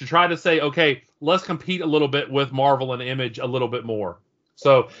looks, to try to say, okay, let's compete a little bit with Marvel and Image a little bit more.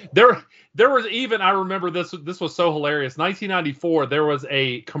 So there was even, I remember this was so hilarious, 1994, there was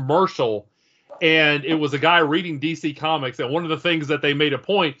a commercial, and it was a guy reading DC Comics, and one of the things that they made a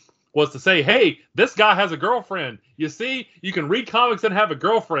point was to say, hey, this guy has a girlfriend. You see, you can read comics and have a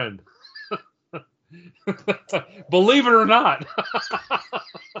girlfriend. Believe it or not.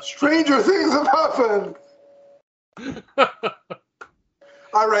 Stranger things have happened.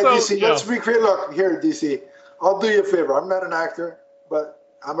 All right, DC, let's recreate. Look, here, DC, I'll do you a favor. I'm not an actor, but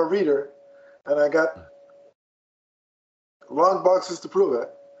I'm a reader, and I got long boxes to prove it.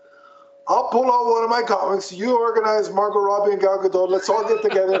 I'll pull out one of my comics. You organize Margot Robbie and Gal Gadot. Let's all get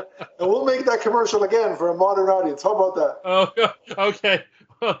together, and we'll make that commercial again for a modern audience. How about that? Oh, okay.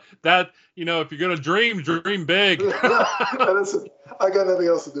 Well, that, if you're going to dream big. Listen, I got nothing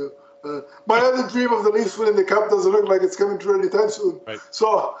else to do. My other dream of the Leafs winning the cup doesn't look like it's coming true anytime soon. Right.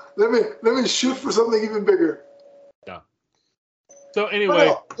 So let me shoot for something even bigger. Yeah. So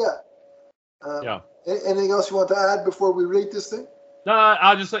anyway. Anything else you want to add before we rate this thing? No,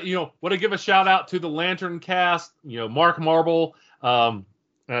 I'll just say, want to give a shout out to the Lantern cast, Mark Marble, and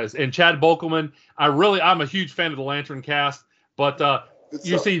Chad Bokelman. I'm a huge fan of the Lantern cast, but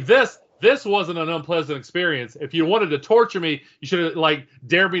you see this this wasn't an unpleasant experience. If you wanted to torture me, you should have like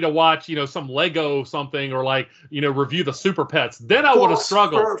dared me to watch, some Lego something or like, review the Super Pets. Then I would have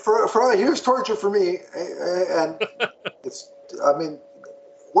struggled. Here's torture for me, and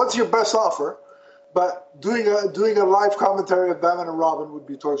what's your best offer? But doing a live commentary of Batman and Robin would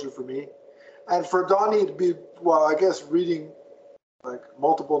be torture for me, and for Donnie it'd be I guess reading like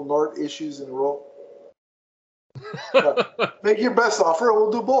multiple Nort issues in a row. Make your best offer, and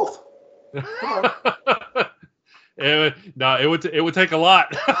we'll do both. It would take a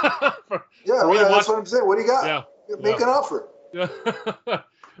lot. That's what I'm saying. What do you got? Make an offer.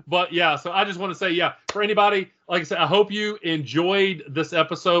 But so I just want to say, for anybody, like I said, I hope you enjoyed this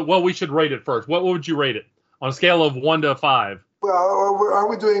episode. Well, we should rate it first. What would you rate it on a scale of 1 to 5? Well, are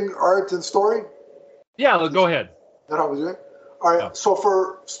we doing art and story? Yeah, go ahead. That's how we're doing. All right. So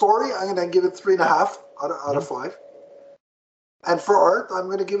for story, I'm going to give it 3.5 out of 5. And for art, I'm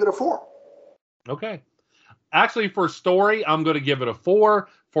going to give it a 4. Okay. Actually, for story, I'm going to give it a 4.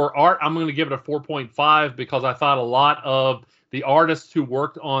 For art, I'm going to give it a 4.5 because I thought a lot of the artists who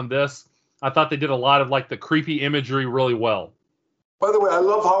worked on this, I thought they did a lot of like the creepy imagery really well. By the way, I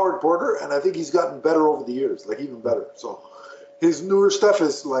love Howard Porter, and I think he's gotten better over the years, like even better. So his newer stuff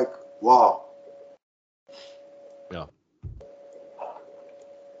is like, wow. Yeah.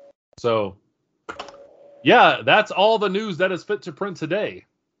 So, that's all the news that is fit to print today.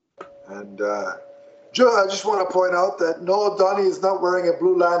 And Joe, I just want to point out that no, Donnie is not wearing a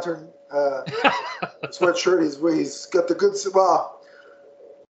Blue Lantern sweatshirt. He's got the good sense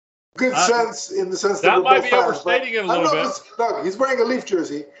in the sense that might be overstating it a little bit. No, he's wearing a Leaf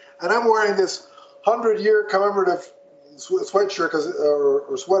jersey, and I'm wearing this 100-year commemorative sweatshirt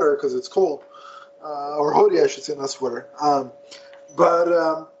or sweater because it's cold, or hoodie, I should say, not sweater.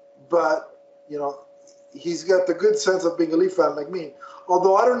 But he's got the good sense of being a Leaf fan like me.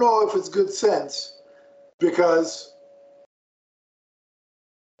 Although I don't know if it's good sense because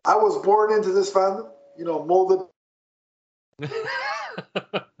I was born into this fandom, molded.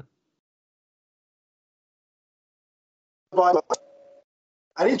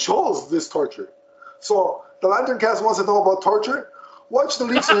 And he chose this torture. So the Lantern Cast wants to know about torture. Watch the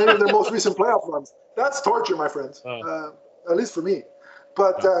Leafs in any of their most recent playoff runs. That's torture, my friends. At least for me.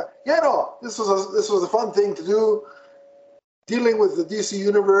 But this was a fun thing to do. Dealing with the DC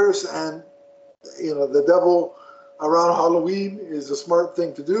universe and the devil around Halloween is a smart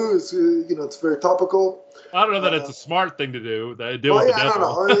thing to do. It's it's very topical. I don't know that it's a smart thing to do. Deal with the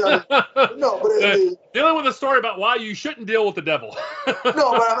devil. No, but dealing with a story about why you shouldn't deal with the devil.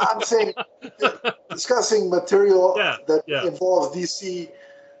 No, but I'm saying discussing material that involves DC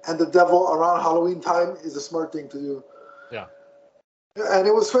and the devil around Halloween time is a smart thing to do. Yeah. And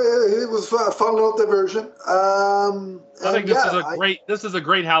it was a fun little diversion. I think this is a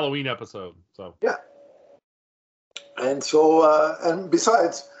great Halloween episode. So yeah. And so and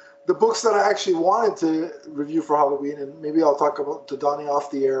besides the books that I actually wanted to review for Halloween, and maybe I'll talk to Donnie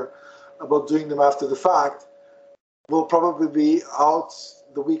off the air about doing them after the fact, will probably be out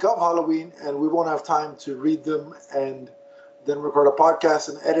the week of Halloween, and we won't have time to read them and then record a podcast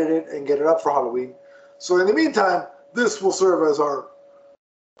and edit it and get it up for Halloween. So in the meantime, this will serve as our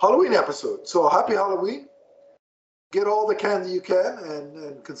Halloween episode. So happy Halloween. Get all the candy you can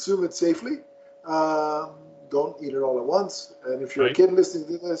and consume it safely. Don't eat it all at once. And if you're a kid listening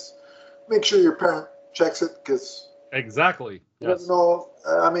to this, make sure your parent checks it because exactly. You don't know.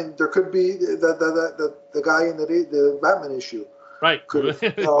 There could be the guy in the Batman issue. Right. Could have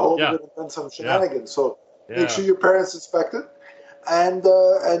hold it and done some shenanigans. So make sure your parents inspect it, and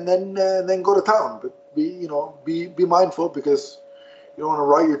then go to town. But be mindful because you don't want to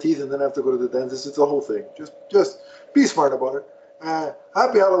rot your teeth and then have to go to the dentist. It's a whole thing. Just be smart about it.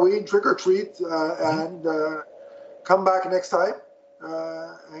 Happy Halloween, trick or treat, and come back next time.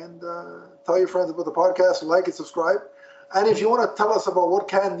 And tell your friends about the podcast, like and subscribe. And if you want to tell us about what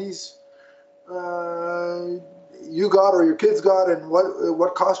candies you got or your kids got and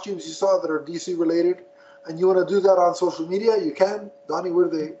what costumes you saw that are DC related, and you want to do that on social media, you can. Donnie, where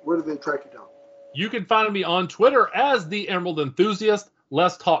do they track you down? You can find me on Twitter as the Emerald Enthusiast.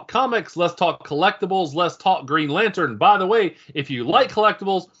 Let's talk comics, let's talk collectibles, let's talk Green Lantern. By the way, if you like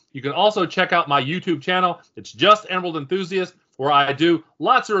collectibles, you can also check out my YouTube channel. It's just Emerald Enthusiast, where I do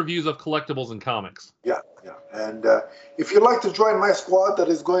lots of reviews of collectibles and comics. Yeah. And if you'd like to join my squad that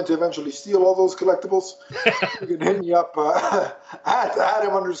is going to eventually steal all those collectibles, you can hit me up at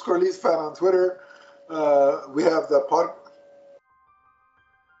Adam_LeafsFan on Twitter. We have the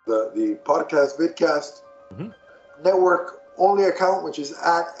podcast vidcast network only account, which is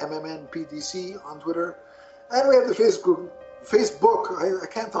at MMNPDC on Twitter. And we have the Facebook Facebook, I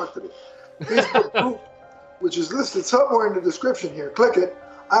can't talk today, Facebook group, which is listed somewhere in the description here. Click it,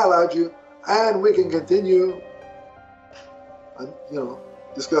 I'll add you, and we can continue,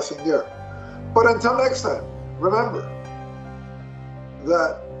 discussing there. But until next time, remember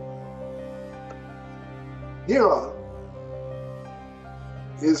that Neron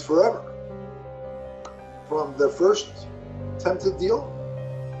is forever. From the first attempted deal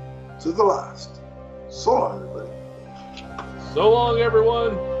to the last. So long, everybody. So long,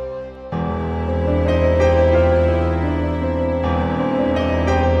 everyone.